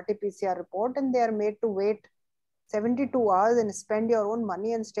on the RT-PCR report, and they are made to wait 72 hours and spend your own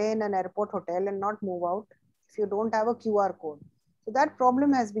money and stay in an airport hotel and not move out if you don't have a QR code. So that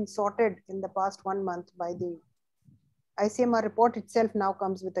problem has been sorted in the past 1 month by the ICMR report itself now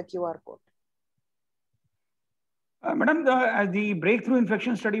comes with a QR code. Madam, the breakthrough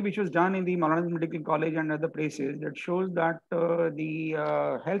infection study which was done in the Maulana Medical College and other places, that shows that the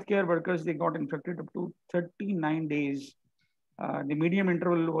healthcare workers, they got infected up to 39 days. The medium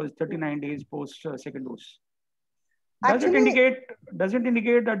interval was 39 days post second dose. Does it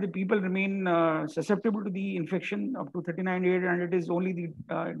indicate that the people remain susceptible to the infection up to 39 days, and it is only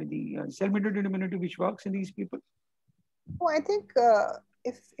the cell-mediated immunity which works in these people? Oh, I think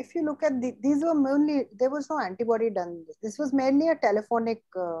if you look at these were mainly, there was no antibody done. This was mainly a telephonic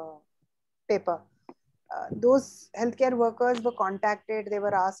paper. Those healthcare workers were contacted. They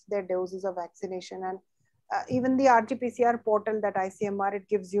were asked their doses of vaccination, and even the RT-PCR portal that ICMR, it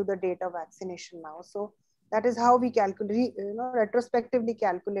gives you the date of vaccination now. So that is how we calculate, retrospectively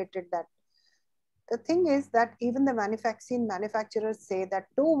calculated that. The thing is that even the vaccine manufacturers say that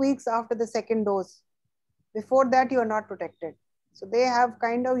 2 weeks after the second dose, before that you are not protected. So they have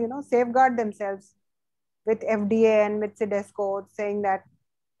kind of, safeguard themselves with FDA and with CDSCO saying that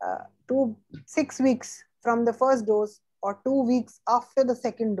 6 weeks from the first dose or 2 weeks after the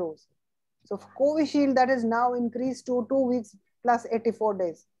second dose. So for Covishield, that is now increased to 2 weeks plus 84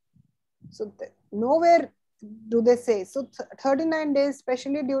 days. So nowhere do they say. So 39 days,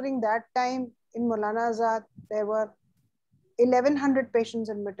 especially during that time in Maulana Azad, there were 1,100 patients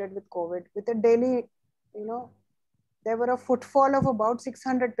admitted with COVID with a daily, there were a footfall of about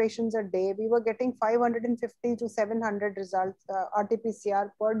 600 patients a day. We were getting 550 to 700 results,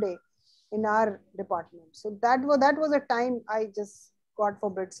 RT-PCR per day in our department. So that was a time, God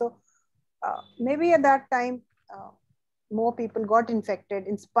forbid. So maybe at that time, more people got infected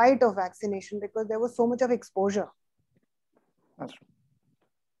in spite of vaccination because there was so much of exposure. That's true.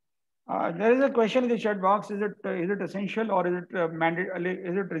 There is a question in the chat box: is it essential or is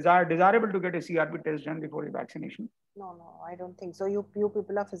it desirable to get a CRP test done before a vaccination? No, I don't think so. You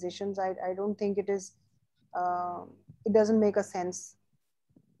people are physicians. I don't think it is. It doesn't make a sense.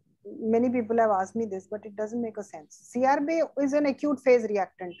 Many people have asked me this, but it doesn't make a sense. CRP is an acute phase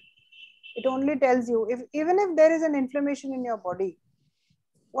reactant. It only tells you even if there is an inflammation in your body,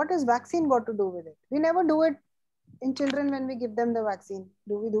 what has vaccine got to do with it? We never do it in children when we give them the vaccine.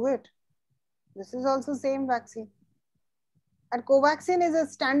 Do we do it? This is also same vaccine. And Covaxin is a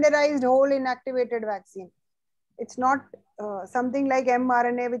standardized whole inactivated vaccine. It's not something like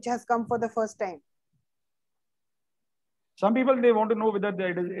mRNA which has come for the first time. Some people, they want to know whether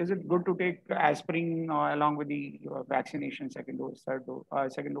is it good to take aspirin along with the vaccination, second dose,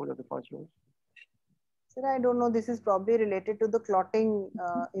 second dose of the first dose. Sir, I don't know. This is probably related to the clotting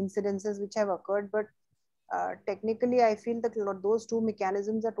incidences which have occurred, but technically, I feel that those two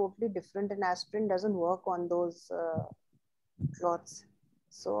mechanisms are totally different, and aspirin doesn't work on those clots.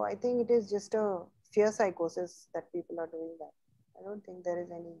 So I think it is just a fear psychosis that people are doing that. I don't think there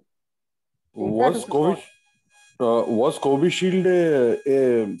is any. Was Covishield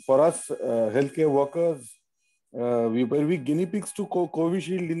for us healthcare workers? Were we guinea pigs to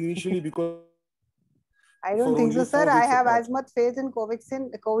Covishield initially because? I don't think so, sir. I have as much faith in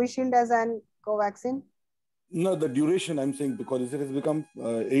Covishield as in Covaxin. No, the duration I'm saying, because it has become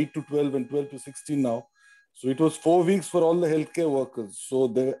 8 to 12 and 12 to 16 now. So it was 4 weeks for all the healthcare workers. So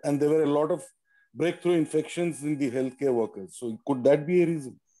there were a lot of breakthrough infections in the healthcare workers. So could that be a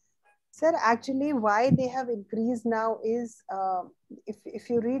reason? Sir, actually, why they have increased now is, if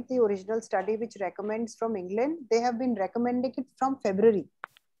you read the original study which recommends from England, they have been recommending it from February,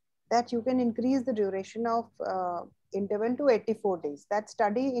 that you can increase the duration of interval to 84 days. That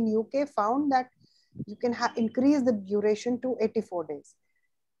study in UK found that you can increase the duration to 84 days.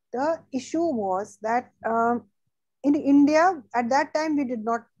 The issue was that in India, at that time, we did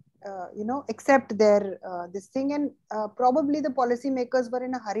not, accept their this thing, and probably the policymakers were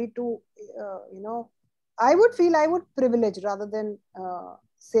in a hurry to, I would privilege rather than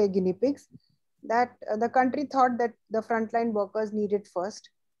say guinea pigs, that the country thought that the frontline workers needed first.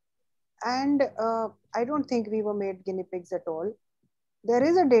 And I don't think we were made guinea pigs at all. There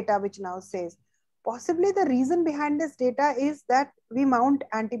is a data which now says, possibly the reason behind this data is that we mount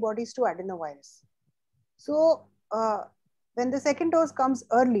antibodies to adenovirus. So when the second dose comes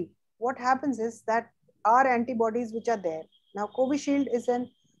early, what happens is that our antibodies which are there, now Covishield is an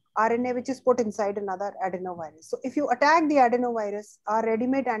RNA which is put inside another adenovirus. So if you attack the adenovirus, our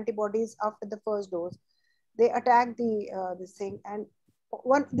ready-made antibodies after the first dose, they attack this thing. And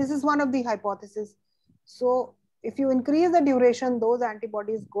this is one of the hypotheses. So if you increase the duration, those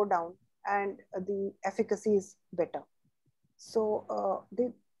antibodies go down and the efficacy is better. So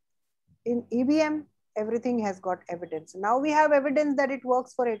in EBM, everything has got evidence. Now we have evidence that it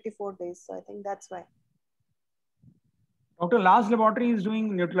works for 84 days. So I think that's why. Dr. Last laboratory is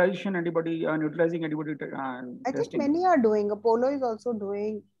doing neutralizing antibody I testing. think many are doing. Apollo is also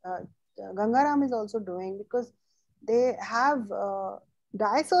doing. Gangaram is also doing, because they have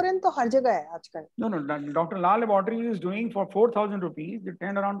diasorin to har jagah hai aajkal. No, Dr. Lal laboratory is doing for 4,000 rupees. The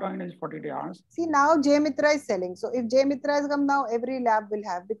turnaround time is 48 hours. See, now J Mitra is selling. So if J Mitra has come now, every lab will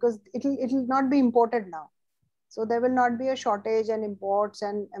have, because it will not be imported now. So there will not be a shortage and imports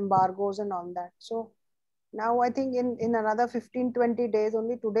and embargoes and all that. So now I think in another 15-20 days,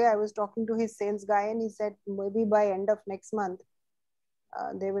 only today I was talking to his sales guy and he said maybe by end of next month,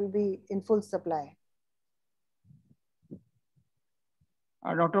 they will be in full supply.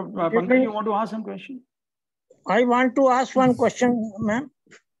 Dr. Pankaj, you want to ask some question? I want to ask one question, ma'am.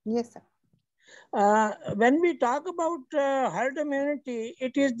 Yes, sir. When we talk about herd immunity,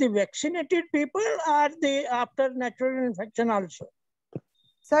 it is the vaccinated people or the after natural infection also?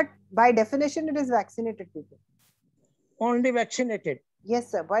 Sir, by definition, it is vaccinated people. Only vaccinated?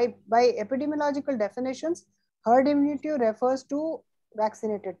 Yes, sir. By epidemiological definitions, herd immunity refers to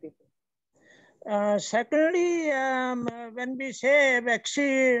vaccinated people. Secondly, when we say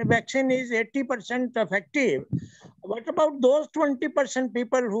vaccine is 80% effective, what about those 20%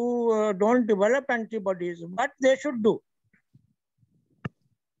 people who don't develop antibodies? What they should do?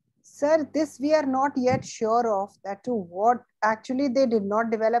 Sir, this we are not yet sure of, that to what actually they did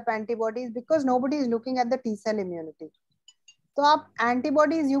not develop antibodies, because nobody is looking at the T-cell immunity. So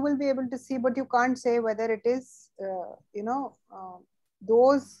antibodies you will be able to see, but you can't say whether it is,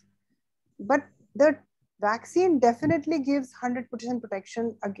 those. But the vaccine definitely gives 100%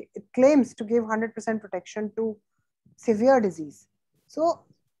 protection. It claims to give 100% protection to severe disease. So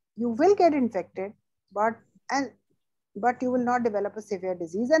you will get infected, but you will not develop a severe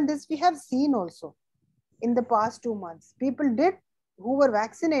disease. And this we have seen also in the past 2 months. People who were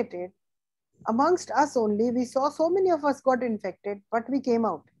vaccinated, amongst us only, we saw so many of us got infected, but we came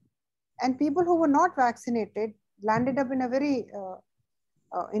out. And people who were not vaccinated landed up in a very,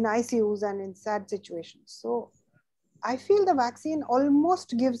 in ICUs and in sad situations. So I feel the vaccine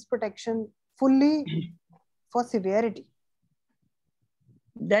almost gives protection fully for severity.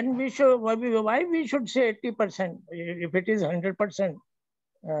 Then why we should say 80% if it is 100%?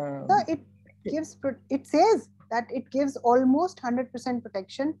 So it says that it gives almost 100%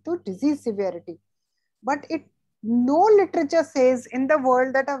 protection to disease severity. But no literature says in the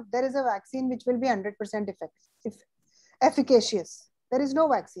world that there is a vaccine which will be 100% efficacious. There is no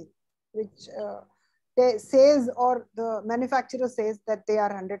vaccine which says, or the manufacturer says that they are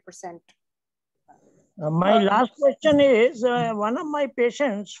 100%. My last question is, one of my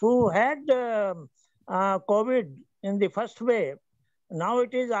patients who had COVID in the first wave, now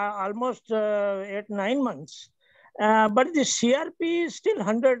it is almost 8-9 months, but the CRP is still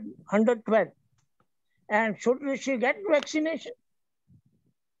 112. And should she get vaccination?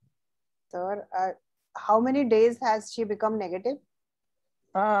 Sir, how many days has she become negative?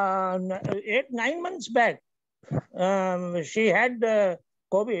 8-9 months back, she had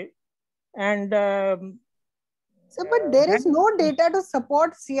COVID. And so, but there is no data to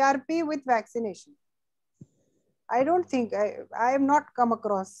support CRP with vaccination. I don't think, I have not come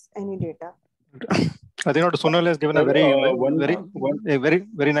across any data. I think Dr. Sonal has given a very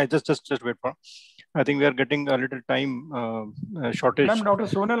nice, just wait for. I think we are getting a little time shortage. Dr.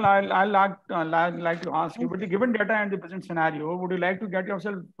 Sonal, I'd like to ask you, with the given data and the present scenario, would you like to get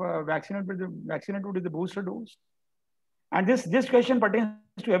yourself vaccinated with the booster dose? And this question pertains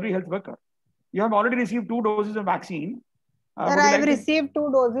to every health worker. You have already received 2 doses of vaccine. Sir, I have received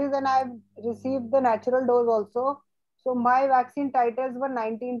 2 doses and I have received the natural dose also. So my vaccine titers were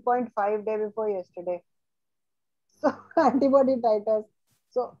 19.5 day before yesterday. So antibody titers.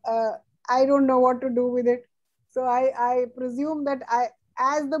 So I don't know what to do with it. So I presume that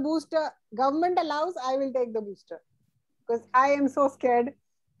as the booster government allows, I will take the booster, because I am so scared.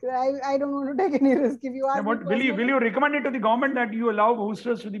 I don't want to take any risk. If you ask, will you recommend it to the government that you allow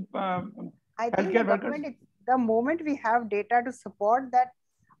boosters to the healthcare workers? The moment we have data to support that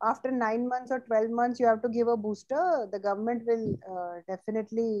after 9 months or 12 months you have to give a booster, the government will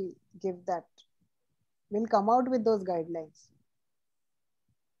definitely give that. Will come out with those guidelines.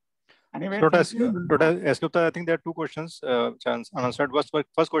 Anyway, So, Dr. Esgupta, I think there are two questions unanswered.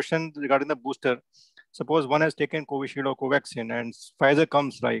 First question regarding the booster. Suppose one has taken Covishield or Covaxin and Pfizer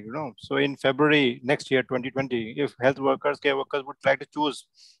comes, right? So in February next year, 2020, if health workers, care workers would like to choose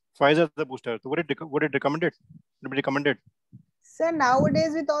Pfizer the booster, so would it recommend it? Would be recommended? Sir,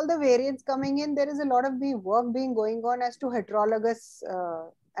 nowadays with all the variants coming in, there is a lot of work being going on as to heterologous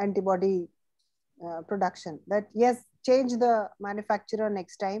antibody production. That yes, change the manufacturer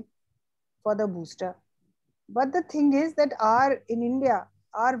next time for the booster. But the thing is that in India,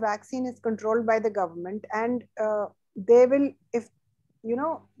 our vaccine is controlled by the government, and they will, if you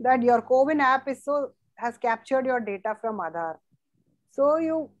know that your COVID app has captured your data from Aadhaar, so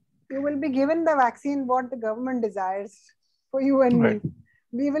you will be given the vaccine what the government desires for you and me.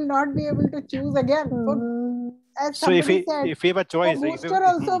 We will not be able to choose again. As so if we have a choice, for booster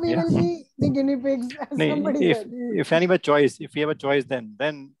also we will be the guinea pigs. As somebody said. If any have a choice, if we have a choice, then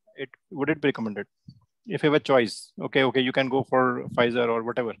would it be recommended? If you have a choice, okay, you can go for Pfizer or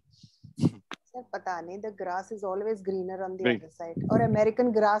whatever. Sir, पता नहीं, the grass is always greener on the other side. और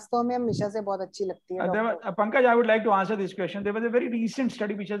American grass तो हमें हमेशा से बहुत अच्छी लगती है. Pankaj, I would like to answer this question. There was a very recent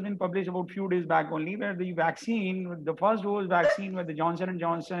study which has been published about a few days back only, where the vaccine, the first dose vaccine, with the Johnson &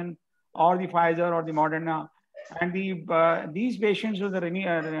 Johnson or the Pfizer or the Moderna, and these patients were the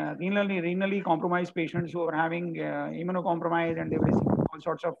renally compromised patients who were having immunocompromised, and they were receiving all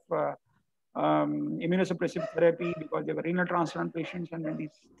sorts of immunosuppressive therapy because they were renal transplant patients. And when the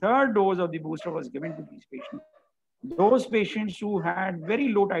third dose of the booster was given to these patients, those patients who had very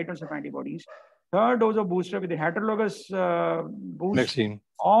low titers of antibodies, third dose of booster with the heterologous boost vaccine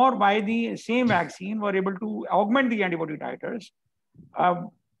or by the same vaccine were able to augment the antibody titers,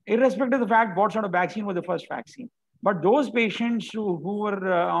 irrespective of the fact what sort of vaccine was the first vaccine. But those patients who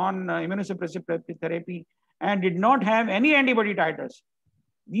were on immunosuppressive therapy and did not have any antibody titers,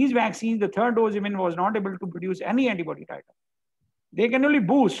 these vaccines, the third dose even was not able to produce any antibody titer. They can only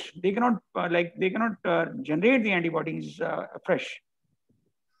boost. They cannot generate the antibodies fresh.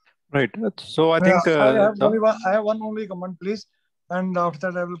 Right. So I think I have one only comment, please, and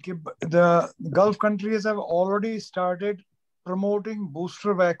after that I will keep. The Gulf countries have already started promoting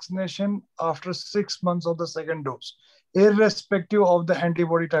booster vaccination after 6 months of the second dose, irrespective of the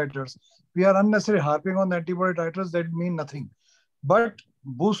antibody titers. We are unnecessarily harping on the antibody titers that mean nothing. But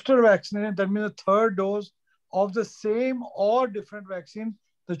booster vaccination, that means the third dose of the same or different vaccine,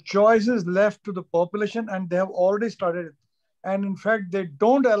 the choice is left to the population, and they have already started it. And in fact, they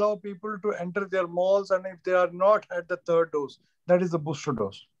don't allow people to enter their malls, and if they are not at the third dose, that is the booster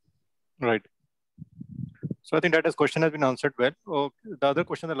dose. Right. So I think that question has been answered well. The other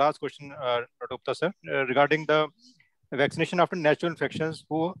question, the last question, Dr. Gupta sir, regarding the vaccination after natural infections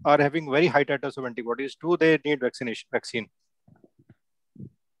who are having very high titers of antibodies, do they need vaccine?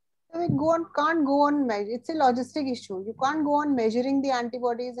 We can't go on measure. It's a logistic issue. You can't go on measuring the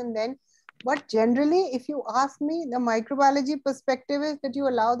antibodies and then. But generally, if you ask me, the microbiology perspective is that you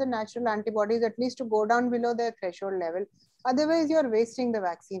allow the natural antibodies at least to go down below their threshold level. Otherwise, you're wasting the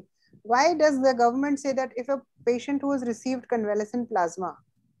vaccine. Why does the government say that if a patient who has received convalescent plasma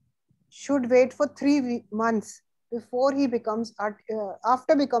should wait for 3 months before he becomes,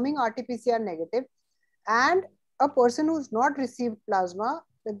 after becoming RT-PCR negative, and a person who's not received plasma,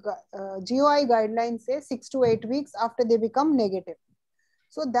 the GOI guidelines say 6 to 8 weeks after they become negative.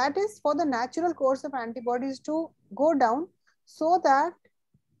 So that is for the natural course of antibodies to go down so that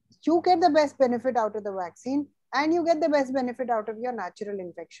you get the best benefit out of the vaccine and you get the best benefit out of your natural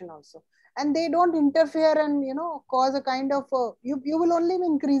infection also. And they don't interfere and, cause a kind of, you will only be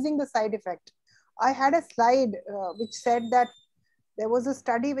increasing the side effect. I had a slide which said that there was a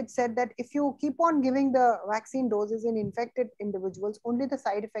study which said that if you keep on giving the vaccine doses in infected individuals, only the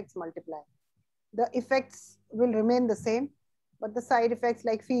side effects multiply. The effects will remain the same, but the side effects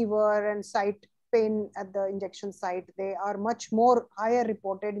like fever and site pain at the injection site, they are much more higher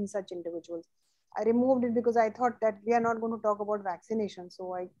reported in such individuals. I removed it because I thought that we are not going to talk about vaccination.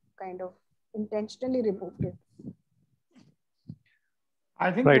 So I kind of intentionally removed it.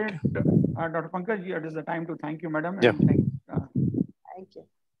 I think right. Dr. Pankaj, it is the time to thank you, madam. Yeah. And thank you.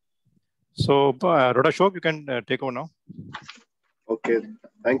 So, Dr. Ashok, you can take over now. Okay.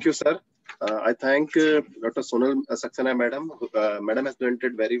 Thank you, sir. I thank Dr. Sonal Saxena, madam. Madam has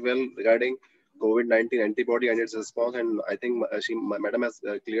presented very well regarding COVID-19 antibody and its response, and I think madam has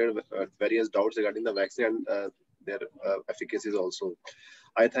cleared various doubts regarding the vaccine and their efficacies also.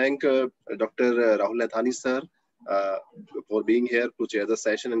 I thank Dr. Rahul Nathani, sir, for being here to chair the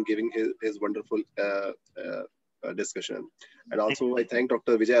session and giving his wonderful discussion. And also I thank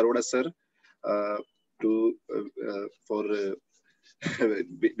Dr. Vijay Arora, sir, for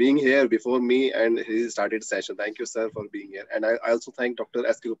being here before me, and he started session. Thank you, sir, for being here. And I also thank Dr.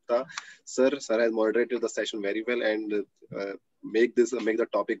 S.K. Gupta. Sir has moderated the session very well and make the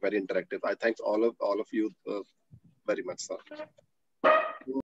topic very interactive. I thank all of you very much, sir.